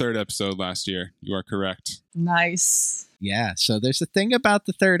was the 3rd episode last year. You are correct. Nice. Yeah, so there's a thing about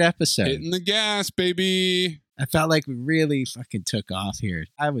the 3rd episode. Hitting the gas, baby. I felt like we really fucking took off here.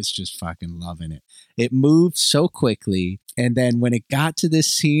 I was just fucking loving it. It moved so quickly. And then when it got to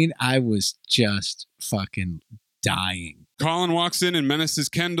this scene, I was just fucking dying. Colin walks in and menaces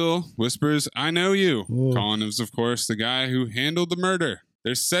Kendall, whispers, I know you. Ooh. Colin is, of course, the guy who handled the murder.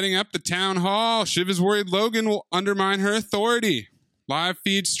 They're setting up the town hall. Shiv is worried Logan will undermine her authority. Live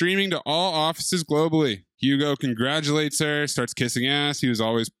feed streaming to all offices globally. Hugo congratulates her, starts kissing ass. He was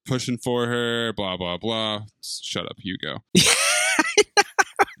always pushing for her, blah, blah, blah. Shut up, Hugo.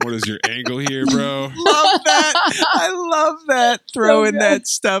 What is your angle here, bro? Love that. I love that. Throwing that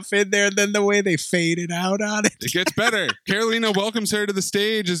stuff in there, and then the way they faded out on it. It gets better. Carolina welcomes her to the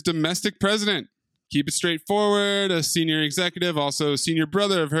stage as domestic president. Keep it straightforward. A senior executive, also a senior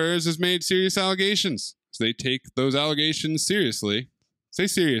brother of hers, has made serious allegations. So they take those allegations seriously. Say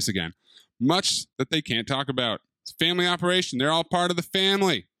serious again. Much that they can't talk about. It's a family operation. They're all part of the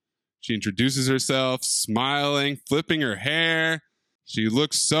family. She introduces herself, smiling, flipping her hair. She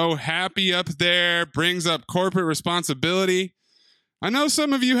looks so happy up there, brings up corporate responsibility. I know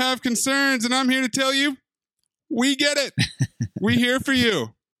some of you have concerns, and I'm here to tell you, we get it. We're here for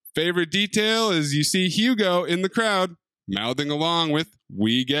you. Favorite detail is you see Hugo in the crowd, mouthing along with,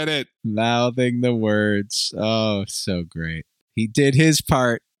 we get it. Mouthing the words. Oh, so great. He did his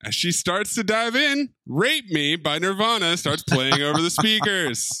part. As she starts to dive in, Rape Me by Nirvana starts playing over the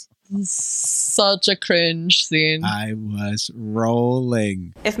speakers. Such a cringe scene. I was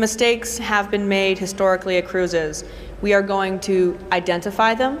rolling. If mistakes have been made historically at cruises, we are going to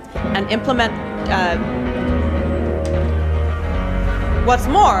identify them and implement. What's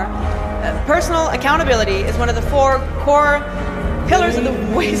more, personal accountability is one of the 4 core pillars of the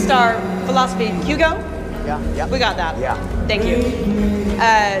Waystar philosophy. Hugo? Yeah. We got that. Yeah. Thank you.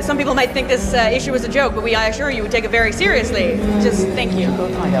 Some people might think this issue is a joke, but I assure you we take it very seriously. Just thank you.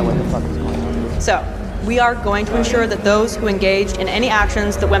 Go find out what the fuck is going on. So, we are going to ensure that those who engaged in any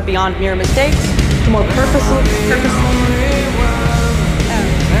actions that went beyond mere mistakes to more purposeful.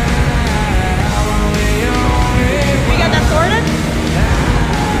 We got that sorted?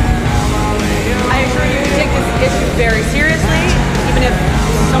 I assure you we take this issue very seriously, even if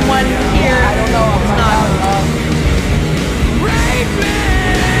someone here is not.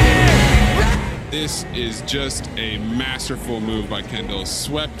 This is just a masterful move by Kendall.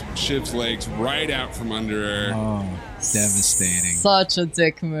 Swept Shiv's legs right out from under her. Oh, devastating. Such a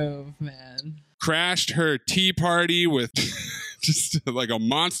dick move, man. Crashed her tea party with just like a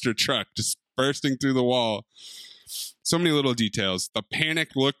monster truck just bursting through the wall. So many little details. The panic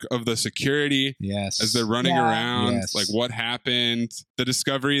look of the security as they're running around. Yes. Like what happened. The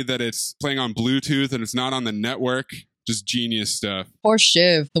discovery that it's playing on Bluetooth and it's not on the network. Just genius stuff. Poor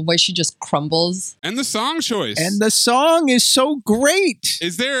Shiv, the way she just crumbles. And the song choice. And the song is so great.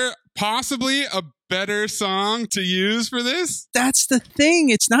 Is there possibly a better song to use for this? That's the thing.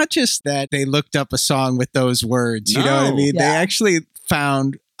 It's not just that they looked up a song with those words. You know what I mean? Yeah. They actually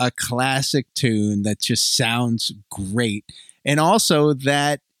found a classic tune that just sounds great. And also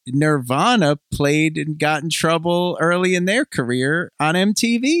that Nirvana played and got in trouble early in their career on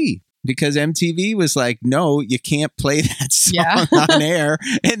MTV. Because MTV was like, no, you can't play that song on air.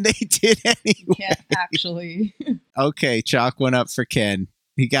 And they did anyway. Can't actually. Okay, chalk one up for Ken.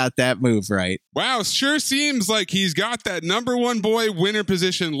 He got that move right. Wow, sure seems like he's got that number one boy winner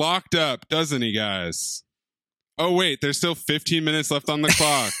position locked up, doesn't he, guys? Oh, wait, there's still 15 minutes left on the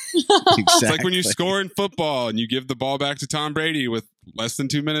clock. Exactly. It's like when you score in football and you give the ball back to Tom Brady with less than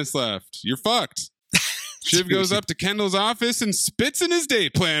 2 minutes left. You're fucked. Shiv goes up to Kendall's office and spits in his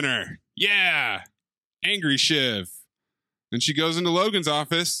day planner. Yeah. Angry Shiv. Then she goes into Logan's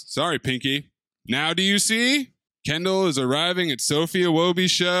office. Sorry, Pinky. Now do you see? Kendall is arriving at Sophia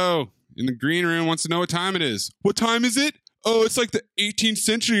Woby's show. In the green room, wants to know what time it is. What time is it? Oh, it's like the 18th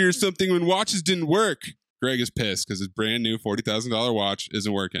century or something when watches didn't work. Greg is pissed because his brand new $40,000 watch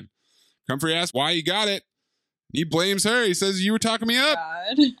isn't working. Comfrey asks why he got it. He blames her. He says, you were talking me up.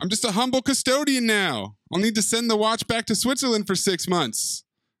 God. I'm just a humble custodian now. I'll need to send the watch back to Switzerland for 6 months.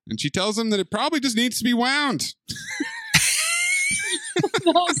 And she tells him that it probably just needs to be wound. That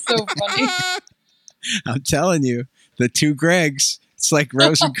was so funny. I'm telling you, the two Gregs. It's like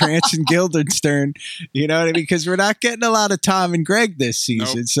Rosencrantz and Guildenstern. You know what I mean? Because we're not getting a lot of Tom and Greg this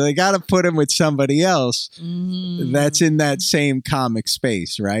season. Nope. So they got to put him with somebody else that's in that same comic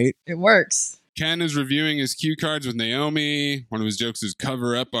space, right? It works. Ken is reviewing his cue cards with Naomi. One of his jokes is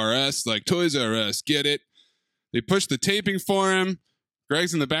cover up RS, like Toys R Us, get it? They push the taping for him.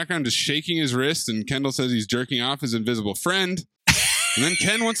 Greg's in the background just shaking his wrist, and Kendall says he's jerking off his invisible friend. And then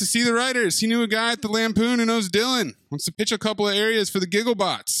Ken wants to see the writers. He knew a guy at the Lampoon who knows Dylan. Wants to pitch a couple of areas for the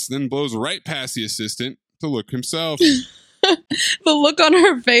Gigglebots. Then blows right past the assistant to look himself. The look on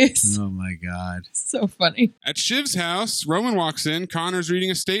her face. Oh, my God. So funny. At Shiv's house, Roman walks in. Connor's reading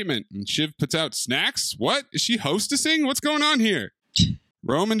a statement. And Shiv puts out snacks? What? Is she hostessing? What's going on here?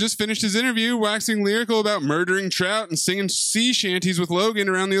 Roman just finished his interview, waxing lyrical about murdering trout and singing sea shanties with Logan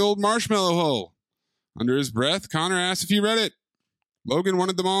around the old marshmallow hole. Under his breath, Connor asked if he read it. Logan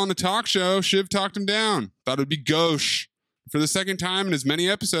wanted them all on a talk show. Shiv talked him down. Thought it would be gauche. For the second time in as many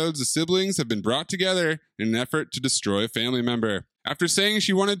episodes, the siblings have been brought together in an effort to destroy a family member. After saying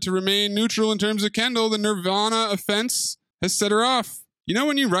she wanted to remain neutral in terms of Kendall, the Nirvana offense has set her off. You know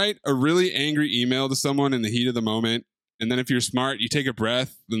when you write a really angry email to someone in the heat of the moment, and then if you're smart, you take a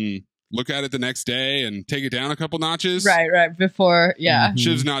breath and look at it the next day and take it down a couple notches? Right. Before, yeah.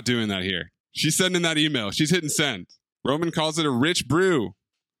 Shiv's not doing that here. She's sending that email. She's hitting send. Roman calls it a rich brew.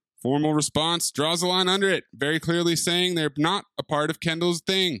 Formal response draws a line under it, very clearly saying they're not a part of Kendall's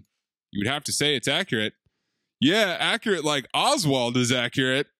thing. You would have to say it's accurate. Yeah, accurate like Oswald is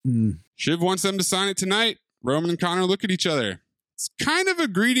accurate. Shiv wants them to sign it tonight. Roman and Connor look at each other. It's kind of a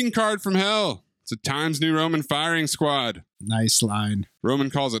greeting card from hell. It's a Times New Roman firing squad. Nice line. Roman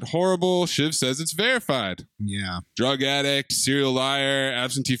calls it horrible. Shiv says it's verified. Yeah. Drug addict, serial liar,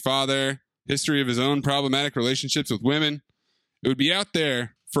 absentee father, history of his own problematic relationships with women. It would be out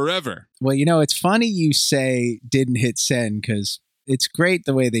there forever. Well, you know, it's funny you say didn't hit send because it's great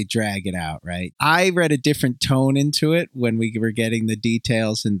the way they drag it out, right? I read a different tone into it when we were getting the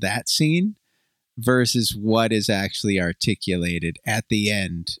details in that scene versus what is actually articulated at the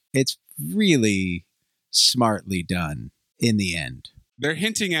end. It's really smartly done in the end. They're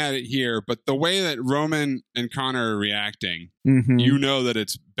hinting at it here, but the way that Roman and Connor are reacting, Mm-hmm. you know that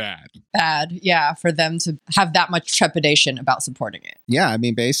it's bad. Bad, yeah, for them to have that much trepidation about supporting it. Yeah, I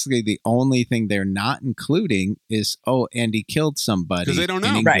mean, basically the only thing they're not including is, oh, Andy killed somebody. Because they don't know.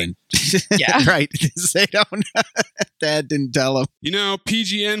 In England. Yeah. Right. Because they don't know. Dad didn't tell them. You know,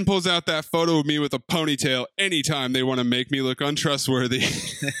 PGN pulls out that photo of me with a ponytail anytime they want to make me look untrustworthy.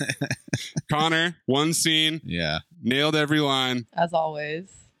 Connor, one scene. Yeah. Nailed every line. As always.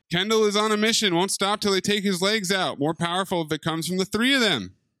 Kendall is on a mission, won't stop till they take his legs out. More powerful if it comes from the three of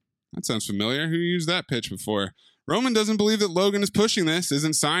them. That sounds familiar. Who used that pitch before? Roman doesn't believe that Logan is pushing this,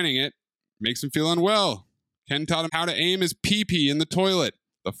 isn't signing it. Makes him feel unwell. Ken taught him how to aim his pee-pee in the toilet.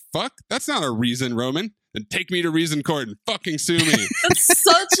 The fuck? That's not a reason, Roman. Then take me to reason court and fucking sue me. That's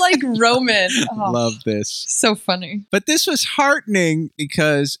such like Roman. Oh, Love this. so funny. But this was heartening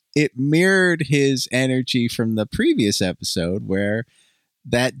because it mirrored his energy from the previous episode where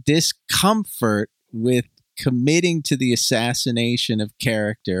that discomfort with committing to the assassination of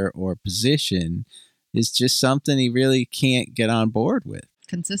character or position is just something he really can't get on board with.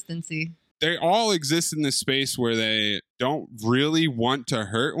 Consistency. They all exist in this space where they don't really want to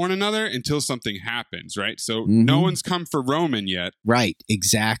hurt one another until something happens, right? So no one's come for Roman yet. Right,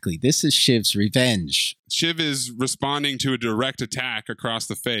 exactly. This is Shiv's revenge. Shiv is responding to a direct attack across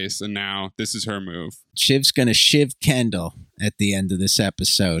the face, and now this is her move. Shiv's going to shiv Kendall at the end of this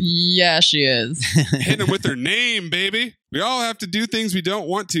episode. Yeah, she is. Hit him with her name, baby. We all have to do things we don't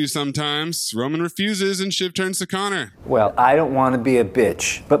want to sometimes. Roman refuses, and Shiv turns to Connor. Well, I don't want to be a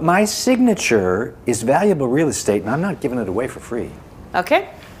bitch, but my signature is valuable real estate, and I'm not giving it away for free. Okay.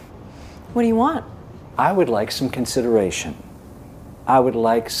 What do you want? I would like some consideration. I would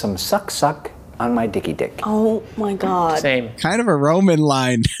like some suck on my dicky dick. Oh my God. Same. Kind of a Roman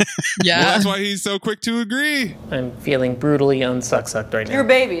line. Yeah. Well, that's why he's so quick to agree. I'm feeling brutally unsucked right now. Your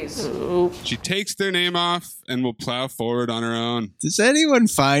babies. She takes their name off and will plow forward on her own. Does anyone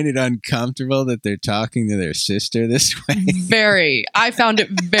find it uncomfortable that they're talking to their sister this way? Very. I found it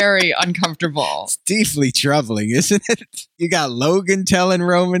very uncomfortable. It's deeply troubling, isn't it? You got Logan telling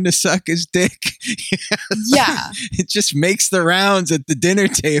Roman to suck his dick. Yeah. It just makes the rounds at the dinner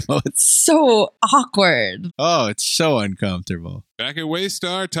table. It's so awkward. Oh, it's so uncomfortable. Back at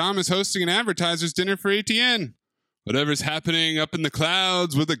Waystar, Tom is hosting an advertiser's dinner for ATN. Whatever's happening up in the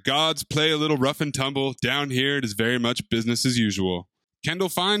clouds where the gods play a little rough and tumble, down here it is very much business as usual. Kendall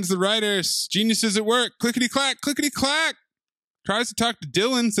finds the writers. Geniuses at work. Clickety-clack, clickety-clack. Tries to talk to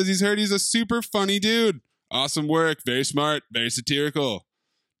Dylan, says he's heard he's a super funny dude. Awesome work, very smart, very satirical.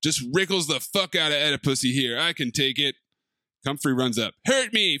 Just wriggles the fuck out of Oedipusy here. I can take it. Comfrey runs up.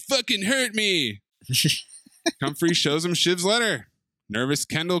 Hurt me! Fucking hurt me! Comfrey shows him Shiv's letter. Nervous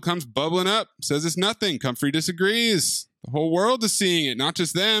Kendall comes bubbling up, says it's nothing. Comfrey disagrees. The whole world is seeing it, not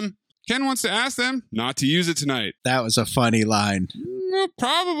just them. Ken wants to ask them not to use it tonight. That was a funny line. We'll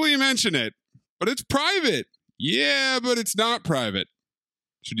probably mention it, but it's private. Yeah, but it's not private.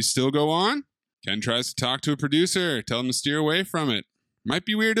 Should he still go on? Ken tries to talk to a producer, tell him to steer away from it. Might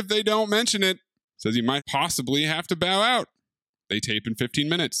be weird if they don't mention it. Says he might possibly have to bow out. They tape in 15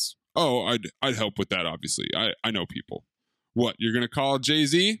 minutes. Oh, I'd help with that, obviously. I know people. What, you're going to call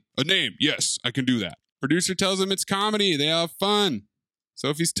Jay-Z? A name? Yes, I can do that. Producer tells him it's comedy. They all have fun.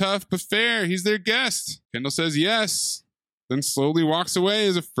 Sophie's tough but fair. He's their guest. Kendall says yes. Then slowly walks away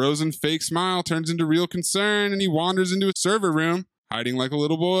as a frozen fake smile turns into real concern, and he wanders into a server room, hiding like a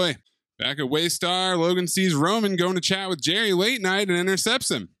little boy. Back at Waystar, Logan sees Roman going to chat with Jerry late night and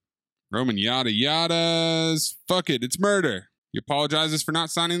intercepts him. Roman yada yadas. Fuck it, it's murder. He apologizes for not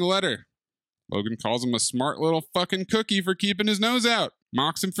signing the letter. Logan calls him a smart little fucking cookie for keeping his nose out.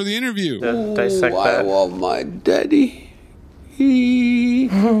 Mocks him for the interview. Dissect that. I love my daddy.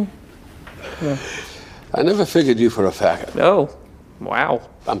 I never figured you for a faggot. Oh, wow.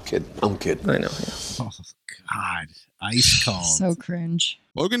 I'm kidding. I know. Oh, God. Ice cold. So cringe.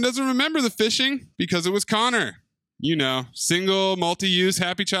 Logan doesn't remember the fishing because it was Connor. You know, single, multi-use,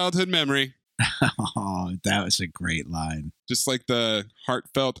 happy childhood memory. Oh, that was a great line. Just like the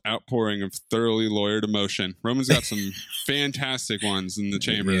heartfelt outpouring of thoroughly lawyered emotion. Roman's got some fantastic ones in the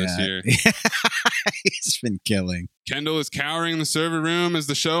chamber this year. He's been killing. Kendall is cowering in the server room as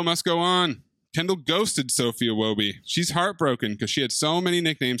the show must go on. Kendall ghosted Sophia Woby. She's heartbroken because she had so many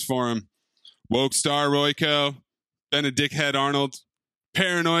nicknames for him. Woke Star Royko, Ben a Dickhead Arnold,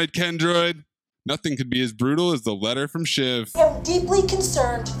 Paranoid Kendroid. Nothing could be as brutal as the letter from Shiv. I am deeply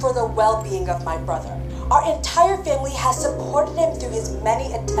concerned for the well-being of my brother. Our entire family has supported him through his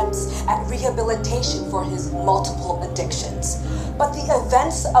many attempts at rehabilitation for his multiple addictions. But the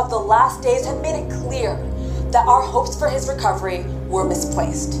events of the last days have made it clear that our hopes for his recovery were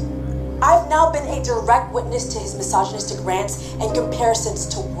misplaced. I've now been a direct witness to his misogynistic rants and comparisons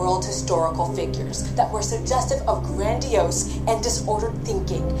to world historical figures that were suggestive of grandiose and disordered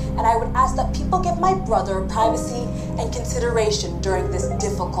thinking, and I would ask that people give my brother privacy and consideration during this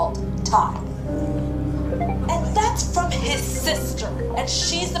difficult time. And that's from his sister, and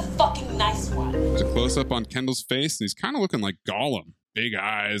she's the fucking nice one. There's a close-up on Kendall's face, and he's kind of looking like Gollum. Big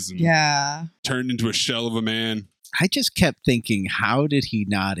eyes and turned into a shell of a man. I just kept thinking, how did he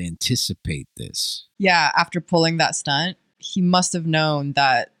not anticipate this? Yeah, after pulling that stunt, he must have known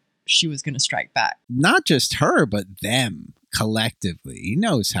that she was going to strike back. Not just her, but them collectively. He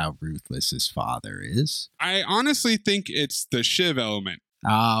knows how ruthless his father is. I honestly think it's the Shiv element.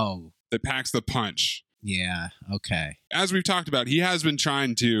 Oh. That packs the punch. Yeah, okay. As we've talked about, he has been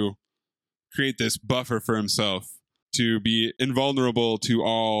trying to create this buffer for himself to be invulnerable to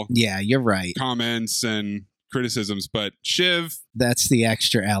all you're right. comments and criticisms, but Shiv... That's the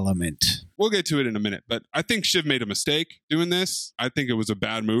extra element. we'll get to it in a minute, but I think Shiv made a mistake doing this. I think it was a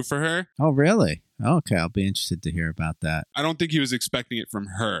bad move for her. Oh, really? Okay, I'll be interested to hear about that. I don't think he was expecting it from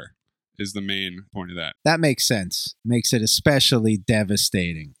her, is the main point of that. That makes sense. Makes it especially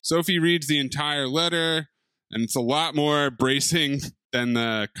devastating. Sophie reads the entire letter, and it's a lot more bracing than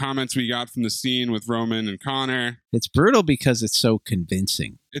the comments we got from the scene with Roman and Connor. It's brutal because it's so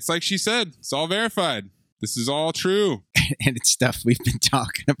convincing. It's like she said, it's all verified. This is all true. And it's stuff we've been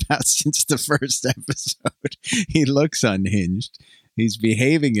talking about since the first episode. He looks unhinged. He's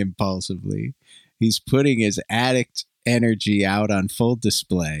behaving impulsively. He's putting his addict energy out on full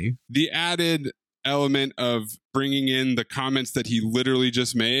display. The added element of bringing in the comments that he literally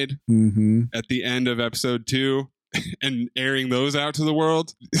just made at the end of episode 2 and airing those out to the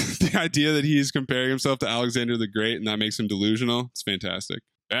world. The idea that he's comparing himself to Alexander the Great and that makes him delusional. It's fantastic.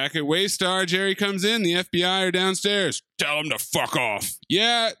 Back at Waystar, Jerry comes in. The FBI are downstairs. Tell them to fuck off.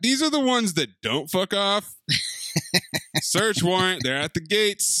 Yeah, these are the ones that don't fuck off. Search warrant. They're at the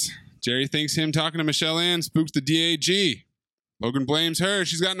gates. Jerry thinks him talking to Michelle Ann spooks the DAG. Logan blames her.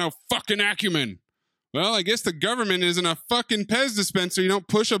 She's got no fucking acumen. Well, I guess the government isn't a fucking Pez dispenser. You don't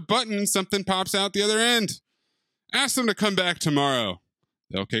push a button and something pops out the other end. Ask them to come back tomorrow.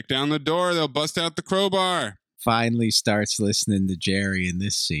 They'll kick down the door. They'll bust out the crowbar. Finally starts listening to Jerry in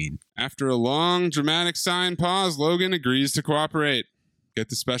this scene. After a long, dramatic sign pause, Logan agrees to cooperate. Get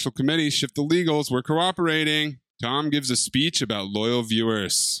the special committee, shift the legals, we're cooperating. Tom gives a speech about loyal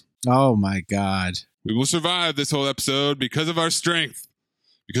viewers. Oh my God. We will survive this whole episode because of our strength,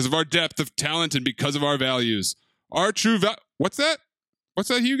 because of our depth of talent, and because of our values. Our true What's that? What's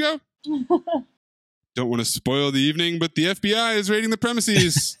that, Hugo? Don't want to spoil the evening, but the FBI is raiding the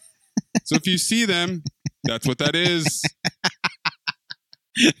premises. So if you see them, that's what that is.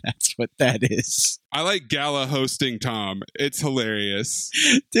 That's what that is. I like gala hosting Tom. It's hilarious.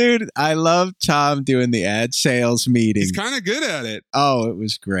 Dude, I love Tom doing the ad sales meeting. He's kind of good at it. Oh, it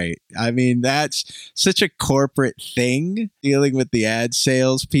was great. I mean, that's such a corporate thing, dealing with the ad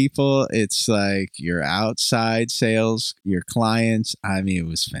sales people. It's like your outside sales, your clients. I mean, it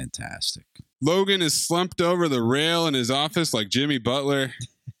was fantastic. Logan is slumped over the rail in his office like Jimmy Butler.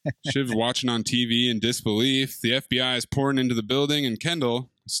 Shiv's watching on TV in disbelief. The FBI is pouring into the building, and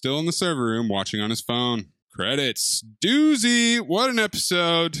Kendall is still in the server room watching on his phone. Credits. Doozy. What an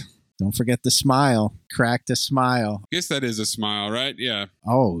episode. Don't forget the smile. Cracked a smile. I guess that is a smile, right? Yeah.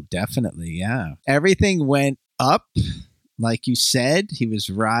 Oh, definitely. Yeah. Everything went up. Like you said, he was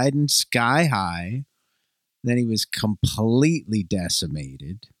riding sky high. Then he was completely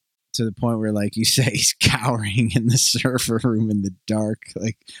decimated. To the point where, like you say, he's cowering in the server room in the dark,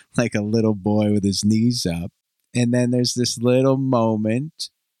 like a little boy with his knees up. And then there's this little moment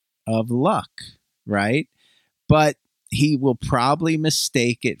of luck, right? But he will probably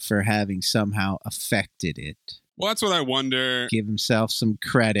mistake it for having somehow affected it. Well, that's what I wonder. Give himself some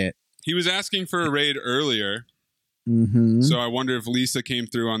credit. He was asking for a raid earlier. Mm-hmm. So I wonder if Lisa came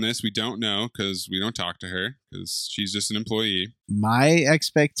through on this. We don't know because we don't talk to her because she's just an employee. My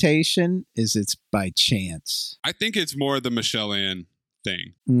expectation is it's by chance. I think it's more the Michelle Ann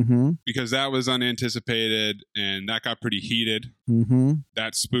thing because that was unanticipated and that got pretty heated.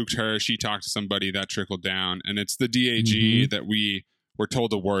 That spooked her. She talked to somebody, that trickled down, and it's the DAG that we were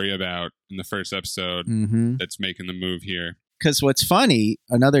told to worry about in the first episode that's making the move here. Because what's funny,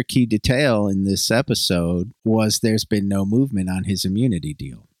 another key detail in this episode was there's been no movement on his immunity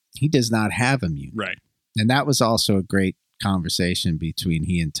deal. He does not have immunity. Right. And that was also a great conversation between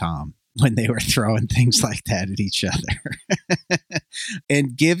he and Tom when they were throwing things like that at each other.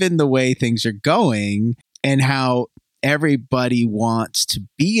 And given the way things are going and how everybody wants to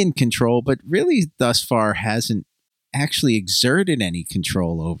be in control, but really thus far hasn't actually exerted any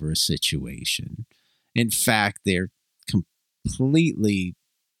control over a situation. In fact, they're completely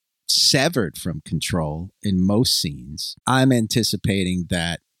severed from control in most scenes. I'm anticipating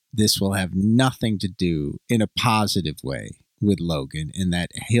that this will have nothing to do in a positive way with Logan and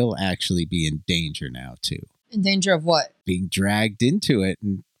that he'll actually be in danger now too. In danger of what? Being dragged into it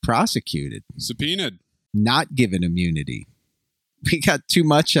and prosecuted. Subpoenaed. Not given immunity. We got too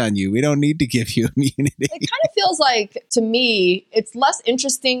much on you. We don't need to give you immunity. It kind of feels like, to me, it's less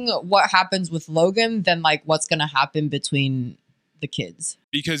interesting what happens with Logan than like what's going to happen between the kids.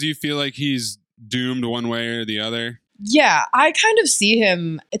 Because you feel like he's doomed one way or the other? Yeah, I kind of see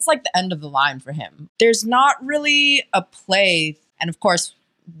him. It's like the end of the line for him. There's not really a play. And of course,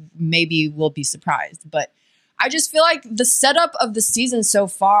 maybe we'll be surprised. But I just feel like the setup of the season so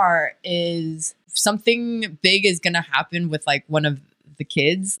far is something big is going to happen with like one of the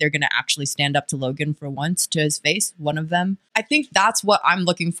kids, they're going to actually stand up to Logan for once, to his face, one of them. I think that's what I'm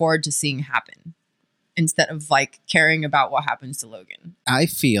looking forward to seeing happen, instead of like caring about what happens to Logan. I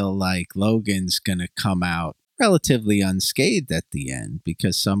feel like Logan's going to come out relatively unscathed at the end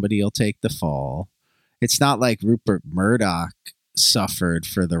because somebody will take the fall. It's not like Rupert Murdoch suffered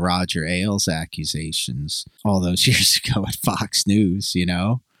for the Roger Ailes accusations all those years ago at Fox News, you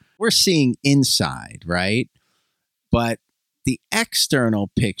know? We're seeing inside, right? But the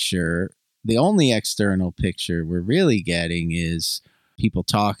external picture, the only external picture we're really getting is people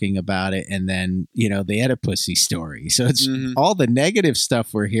talking about it, and then, you know, the Oedipus story. So it's all the negative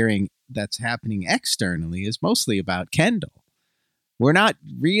stuff we're hearing that's happening externally is mostly about Kendall. We're not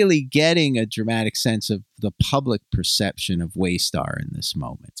really getting a dramatic sense of the public perception of Waystar in this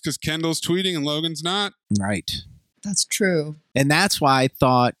moment. It's because Kendall's tweeting and Logan's not. Right. That's true. And that's why I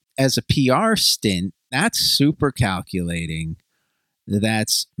thought, as a PR stint, that's super calculating.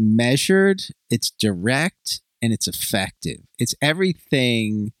 That's measured, it's direct, and it's effective. It's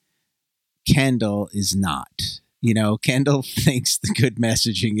everything Kendall is not. You know, Kendall thinks the good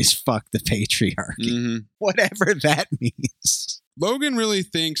messaging is fuck the patriarchy. Whatever that means. Logan really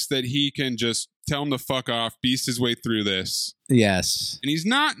thinks that he can just tell him to fuck off, beast his way through this. Yes. And he's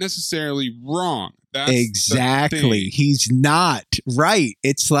not necessarily wrong. That's exactly. He's not. Right.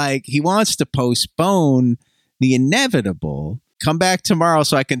 It's like he wants to postpone the inevitable. Come back tomorrow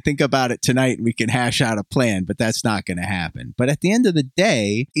so I can think about it tonight and we can hash out a plan, but that's not going to happen. But at the end of the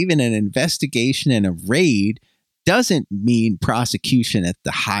day, even an investigation and a raid doesn't mean prosecution at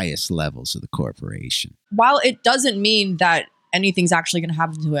the highest levels of the corporation. While it doesn't mean that anything's actually going to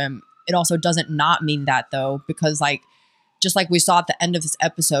happen to him, it also doesn't not mean that, though, because like, just like we saw at the end of this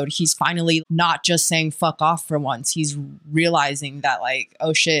episode, he's finally not just saying fuck off for once. He's realizing that like,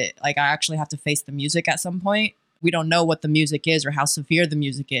 oh shit, like I actually have to face the music at some point. We don't know what the music is or how severe the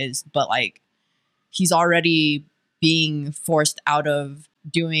music is, but like he's already being forced out of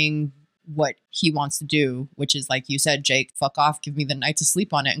doing what he wants to do, which is, like you said, Jake, fuck off, give me the night to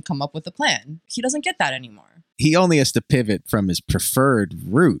sleep on it and come up with a plan. He doesn't get that anymore. He only has to pivot from his preferred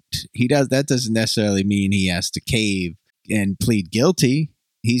route. That doesn't necessarily mean he has to cave and plead guilty.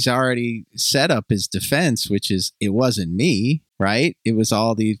 He's already set up his defense, which is, it wasn't me, right? It was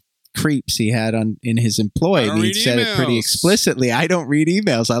all the creeps he had in his employ. And he said it pretty explicitly. I don't read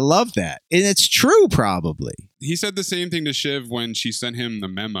emails. I love that. And it's true, probably. He said the same thing to Shiv when she sent him the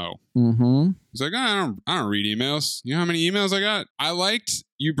memo. He's like, I don't read emails. You know how many emails I got? I liked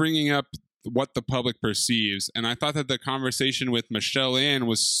you bringing up what the public perceives. And I thought that the conversation with Michelle Ann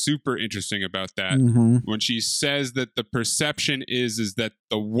was super interesting about that. When she says that the perception is that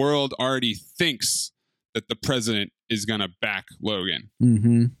the world already thinks that the president is going to back Logan.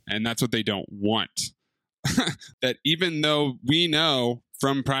 And that's what they don't want. That even though we know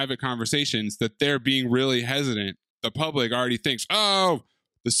from private conversations that they're being really hesitant, the public already thinks, oh,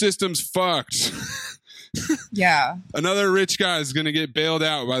 the system's fucked. Yeah. Another rich guy is going to get bailed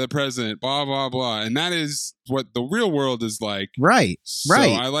out by the president, blah, blah, blah. And that is what the real world is like. Right. So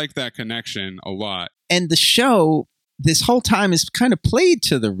I like that connection a lot. And the show this whole time is kind of played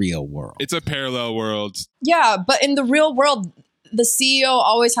to the real world. It's a parallel world. Yeah, but in the real world, the CEO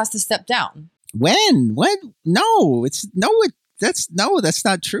always has to step down. When? No, that's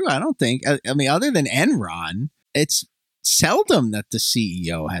not true. I don't think. I mean, other than Enron, it's seldom that the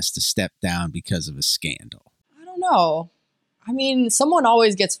CEO has to step down because of a scandal. I don't know. I mean, someone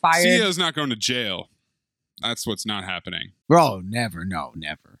always gets fired. CEO's not going to jail. That's what's not happening. Oh, never. No,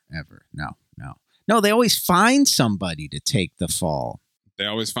 never, ever. No. No, they always find somebody to take the fall. They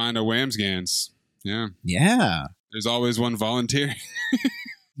always find a Whamsgans. Yeah. Yeah. There's always one volunteering.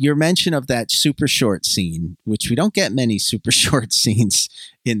 Your mention of that super short scene, which we don't get many super short scenes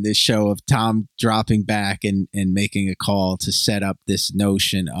in this show, of Tom dropping back and making a call to set up this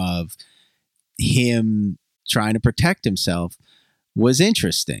notion of him trying to protect himself, was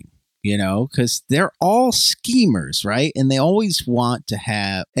interesting, you know, because they're all schemers, right? And they always want to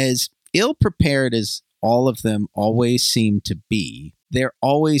have, as ill-prepared as all of them always seem to be, they're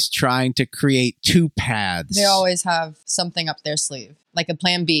always trying to create two paths. They always have something up their sleeve, like a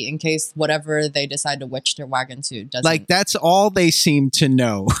plan B in case whatever they decide to witch their wagon to doesn't. Like, that's all they seem to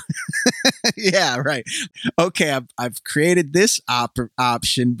know. Yeah, right. Okay, I've created this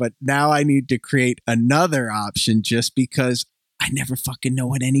option, but now I need to create another option just because I never fucking know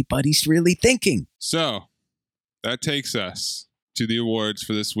what anybody's really thinking. So, that takes us to the awards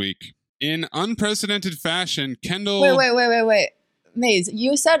for this week. In unprecedented fashion, Kendall... Wait. Maze,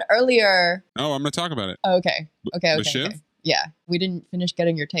 you said earlier... Oh, I'm going to talk about it. Okay. Shiv? Yeah, we didn't finish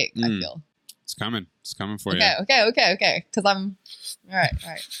getting your take, I feel. It's coming. It's coming for you. Okay. Because I'm all right.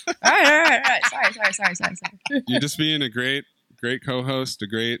 Sorry. You're just being a great co-host, a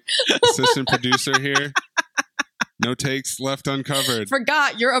great assistant producer here. No takes left uncovered.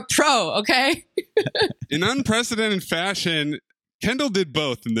 Forgot you're a pro. Okay. In unprecedented fashion, Kendall did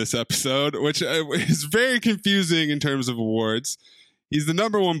both in this episode, which is very confusing in terms of awards. He's the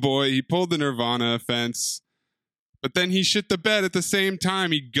number one boy. He pulled the Nirvana offense, but then he shit the bed at the same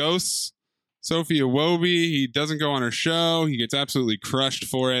time. He ghosts Sophia Wobie. He doesn't go on her show. He gets absolutely crushed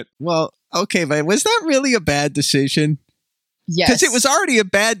for it. Well, okay, but was that really a bad decision? Yes. Because it was already a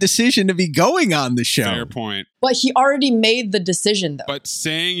bad decision to be going on the show. Fair point. But he already made the decision, though. But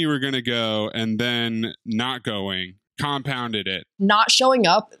saying you were going to go and then not going compounded it. Not showing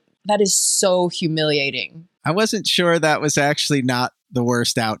up, that is so humiliating. I wasn't sure that was actually not the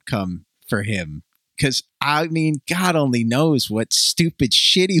worst outcome for him. Because, I mean, God only knows what stupid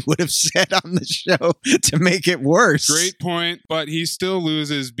shit he would have said on the show to make it worse. Great point, but he still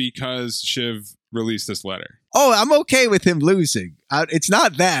loses because Shiv released this letter. Oh, I'm okay with him losing. It's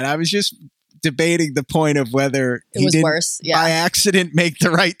not that. I was just debating the point of whether it was worse. Yeah. By accident make the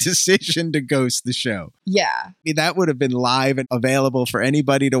right decision to ghost the show. Yeah. I mean, that would have been live and available for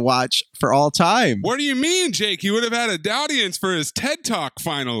anybody to watch for all time. What do you mean, Jake? He would have had an audience for his TED Talk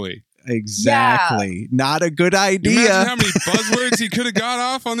finally. Exactly. Yeah. Not a good idea. You imagine how many buzzwords he could have got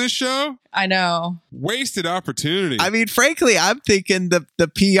off on this show? I know. Wasted opportunity. I mean, frankly, I'm thinking the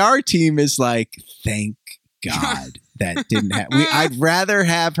PR team is like, thank God that didn't happen. I'd rather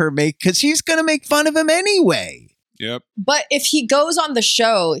have her because he's going to make fun of him anyway. Yep. But if he goes on the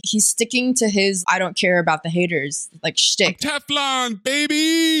show, he's sticking to his I don't care about the haters like shtick. Teflon,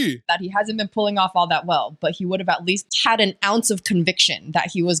 baby! That he hasn't been pulling off all that well, but he would have at least had an ounce of conviction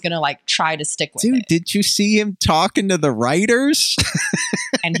that he was going to like try to stick with it. Dude, did you see him talking to the writers?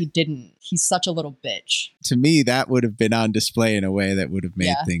 And he didn't. He's such a little bitch. To me, that would have been on display in a way that would have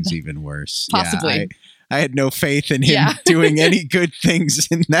made things even worse. Possibly. Yeah, I had no faith in him doing any good things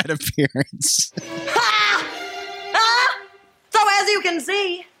in that appearance. So as you can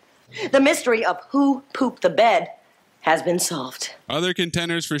see, the mystery of who pooped the bed has been solved. Other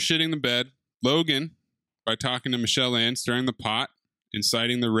contenders for shitting the bed: Logan, by talking to Michelle Ann, stirring the pot,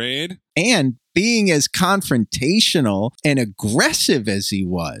 inciting the raid. And being as confrontational and aggressive as he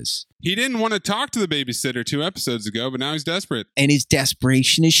was. He didn't want to talk to the babysitter 2 episodes ago, but now he's desperate. And his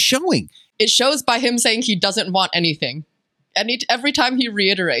desperation is showing. It shows by him saying he doesn't want anything. And every time he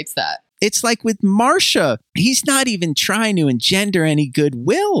reiterates that. It's like with Marcia, he's not even trying to engender any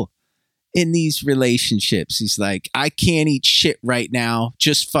goodwill in these relationships. He's like, I can't eat shit right now.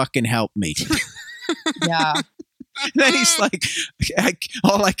 Just fucking help me. Yeah. Then he's like,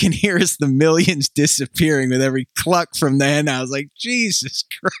 all I can hear is the millions disappearing with every cluck from the end. I was like, Jesus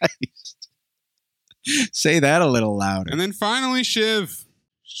Christ. Say that a little louder. And then finally, Shiv,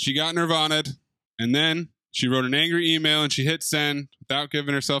 she got Nirvana'd, and then she wrote an angry email and she hit send without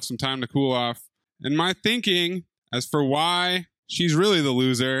giving herself some time to cool off. And my thinking as for why she's really the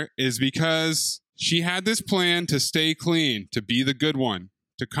loser is because she had this plan to stay clean, to be the good one,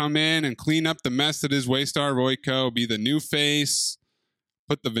 to come in and clean up the mess that is Waystar Royco, be the new face,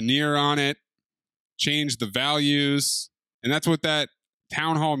 put the veneer on it, change the values. And that's what that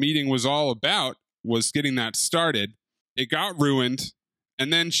town hall meeting was all about, was getting that started. It got ruined,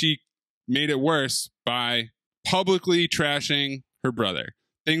 and then she made it worse by publicly trashing her brother.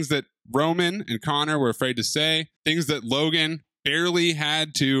 Things that Roman and Connor were afraid to say, things that Logan barely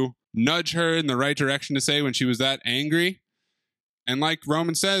had to nudge her in the right direction to say when she was that angry. And like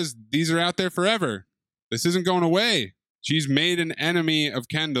Roman says, these are out there forever. This isn't going away. She's made an enemy of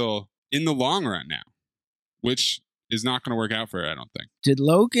Kendall in the long run now, which is not going to work out for her, I don't think. Did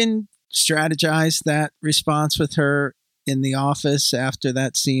Logan strategize that response with her in the office after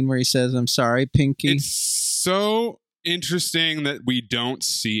that scene where he says, I'm sorry, Pinky? It's so interesting that we don't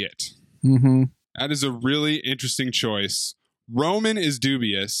see it. Mm-hmm. That is a really interesting choice. Roman is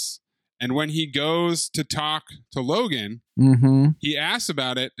dubious. And when he goes to talk to Logan, he asks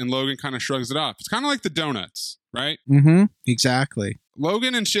about it and Logan kind of shrugs it off. It's kind of like the donuts, right? Mm-hmm. Exactly.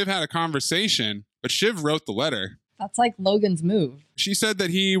 Logan and Shiv had a conversation, but Shiv wrote the letter. That's like Logan's move. She said that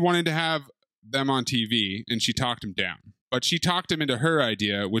he wanted to have them on TV and she talked him down. But she talked him into her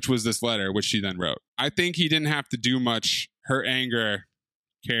idea, which was this letter, which she then wrote. I think he didn't have to do much. Her anger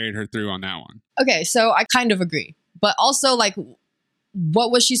carried her through on that one. Okay, so I kind of agree. But also, like,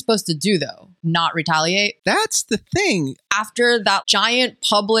 What was she supposed to do, though? Not retaliate? That's the thing. After that giant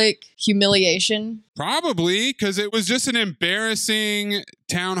public humiliation? Probably, because it was just an embarrassing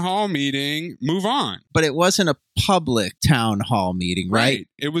town hall meeting. Move on. But it wasn't a public town hall meeting, right?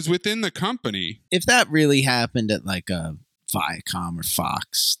 It was within the company. If that really happened at like a Viacom or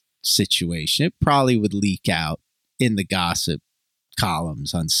Fox situation, it probably would leak out in the gossip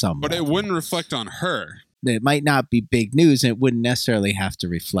columns on some But level. it wouldn't reflect on her. It might not be big news, and it wouldn't necessarily have to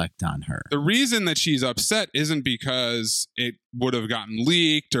reflect on her. The reason that she's upset isn't because it would have gotten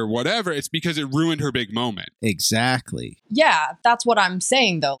leaked or whatever. It's because it ruined her big moment. Exactly. Yeah, that's what I'm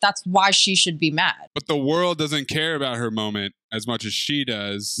saying, though. That's why she should be mad. But the world doesn't care about her moment as much as she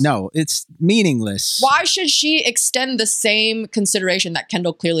does. No, it's meaningless. Why should she extend the same consideration that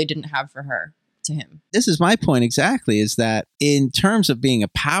Kendall clearly didn't have for her to him? This is my point exactly, is that in terms of being a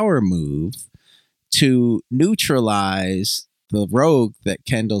power move, to neutralize the rogue that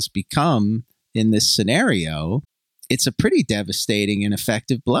Kendall's become in this scenario, it's a pretty devastating and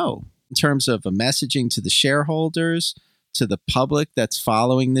effective blow in terms of a messaging to the shareholders, to the public that's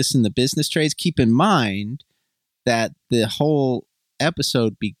following this in the business trades. Keep in mind that the whole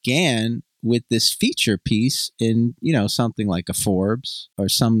episode began with this feature piece in, something like a Forbes or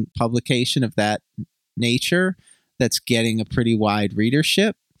some publication of that nature that's getting a pretty wide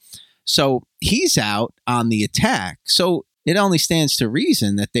readership. So he's out on the attack. So it only stands to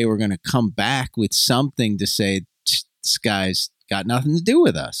reason that they were going to come back with something to say, this guy's got nothing to do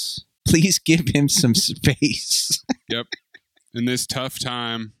with us. Please give him some space. Yep. In this tough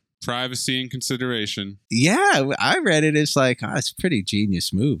time, privacy and consideration. Yeah, I read it as like, it's a pretty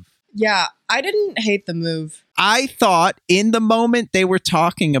genius move. Yeah, I didn't hate the move. I thought in the moment they were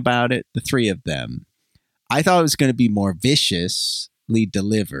talking about it, the three of them, I thought it was going to be more viciously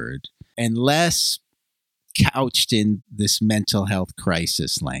delivered and less couched in this mental health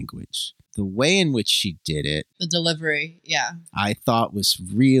crisis language. The way in which she did it, The delivery, yeah. I thought was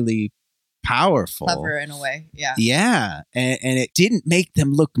really powerful. Clever in a way, yeah. Yeah, and it didn't make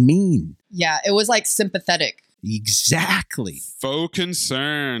them look mean. Yeah, it was like sympathetic. Exactly. Faux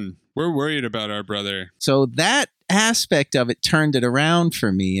concern. We're worried about our brother. So that aspect of it turned it around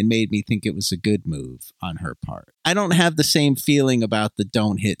for me and made me think it was a good move on her part. I don't have the same feeling about the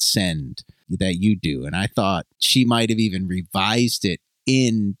don't hit send that you do. And I thought she might have even revised it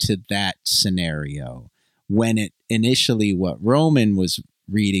into that scenario when it initially what Roman was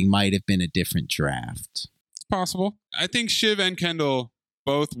reading might have been a different draft. It's possible. I think Shiv and Kendall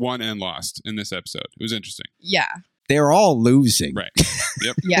both won and lost in this episode. It was interesting. Yeah. They're all losing. Right.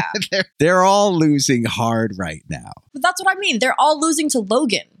 Yep. Yeah. They're all losing hard right now. But that's what I mean. They're all losing to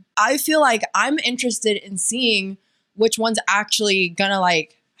Logan. I feel like I'm interested in seeing which one's actually gonna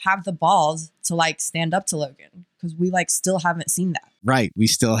have the balls to stand up to Logan, because we still haven't seen that. Right. We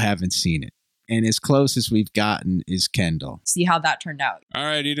still haven't seen it. And as close as we've gotten is Kendall. See how that turned out. All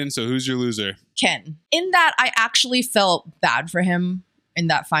right, Eden. So who's your loser? Ken. In that, I actually felt bad for him in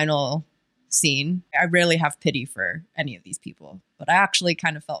that final scene. I rarely have pity for any of these people, but I actually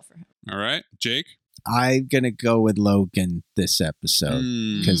kind of felt for him. All right, Jake. I'm going to go with Logan this episode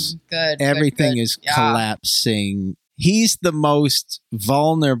because everything is collapsing. He's the most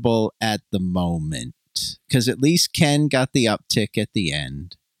vulnerable at the moment because at least Ken got the uptick at the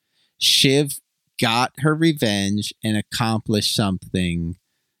end. Shiv got her revenge and accomplished something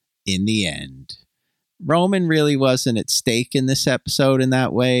in the end. Roman really wasn't at stake in this episode in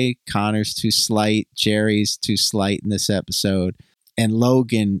that way. Connor's too slight. Jerry's too slight in this episode. And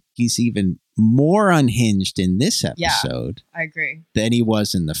Logan, he's even more unhinged in this episode I agree. than he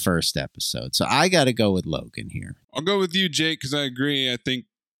was in the first episode. So I got to go with Logan here. I'll go with you, Jake, because I agree. I think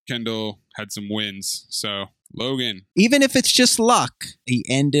Kendall had some wins. So Logan. Even if it's just luck, he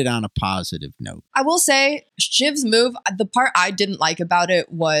ended on a positive note. I will say, Shiv's move, the part I didn't like about it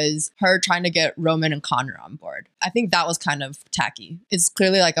was her trying to get Roman and Connor on board. I think that was kind of tacky. It's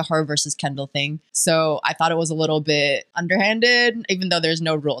clearly a her versus Kendall thing. So I thought it was a little bit underhanded, even though there's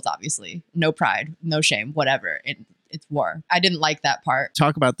no rules, obviously. No pride, no shame, whatever. It's war. I didn't like that part.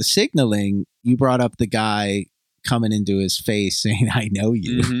 Talk about the signaling. You brought up the guy coming into his face saying, I know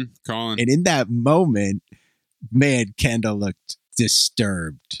you. Mm-hmm. Colin. And in that moment, man, Kendall looked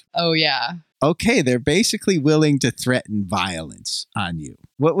disturbed. Oh, yeah. Okay, they're basically willing to threaten violence on you.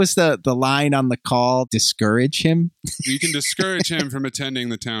 What was the line on the call? Discourage him? You can discourage him from attending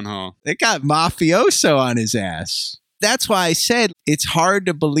the town hall. They got mafioso on his ass. That's why I said it's hard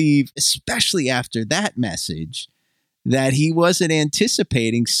to believe, especially after that message, that he wasn't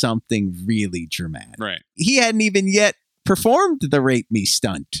anticipating something really dramatic. Right. He hadn't even yet performed the rape me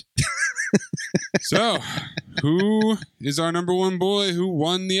stunt. So, who is our number one boy who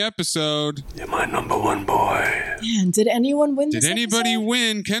won the episode? You're my number one boy. Man, did anyone win this Did anybody episode?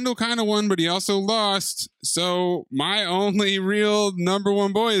 win? Kendall kind of won, but he also lost. So, my only real number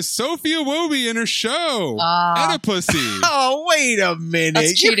one boy is Sophia Wobie in her show, Oedipussy. Oh, wait a minute.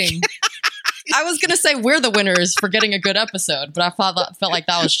 That's cheating. I was gonna say we're the winners for getting a good episode, but I felt like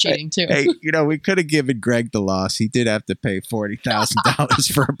that was cheating too. Hey, we could have given Greg the loss. He did have to pay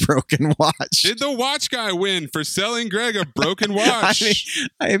 $40,000 for a broken watch. Did the watch guy win for selling Greg a broken watch?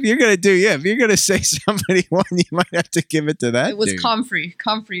 If you're gonna say somebody won, you might have to give it to that. It was dude. Comfrey.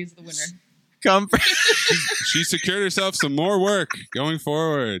 Comfrey is the winner. She secured herself some more work going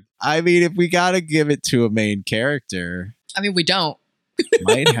forward. I mean, if we gotta give it to a main character, I mean, we don't.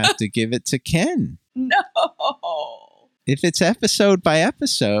 might have to give it to Ken. No. If it's episode by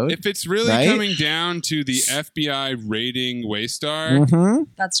episode. If it's really right? coming down to the FBI rating Waystar,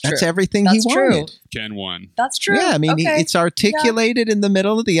 That's true. That's everything That's he true. wanted. Ken won. That's true. Yeah, I mean, Okay. it's articulated in the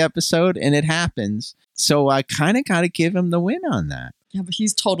middle of the episode, and it happens. So I kind of got to give him the win on that. Yeah, but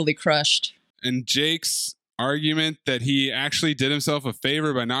he's totally crushed. And Jake's argument that he actually did himself a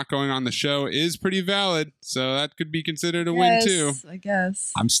favor by not going on the show is pretty valid. So that could be considered a win too. I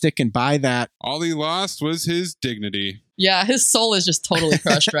guess. I'm sticking by that. All he lost was his dignity. Yeah, his soul is just totally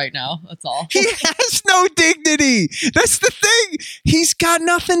crushed right now. That's all. He has no dignity. That's the thing. He's got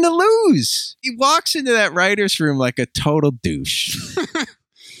nothing to lose. He walks into that writer's room like a total douche.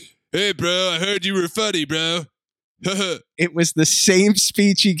 Hey, bro, I heard you were funny, bro. It was the same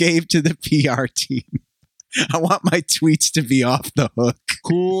speech he gave to the PR team. I want my tweets to be off the hook.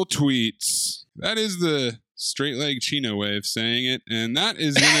 Cool tweets. That is the straight leg Chino way of saying it. And that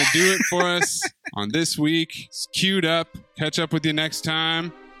is going to do it for us on this week. It's queued up. Catch up with you next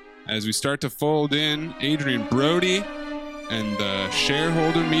time as we start to fold in Adrian Brody and the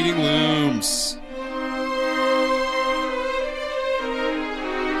shareholder meeting looms.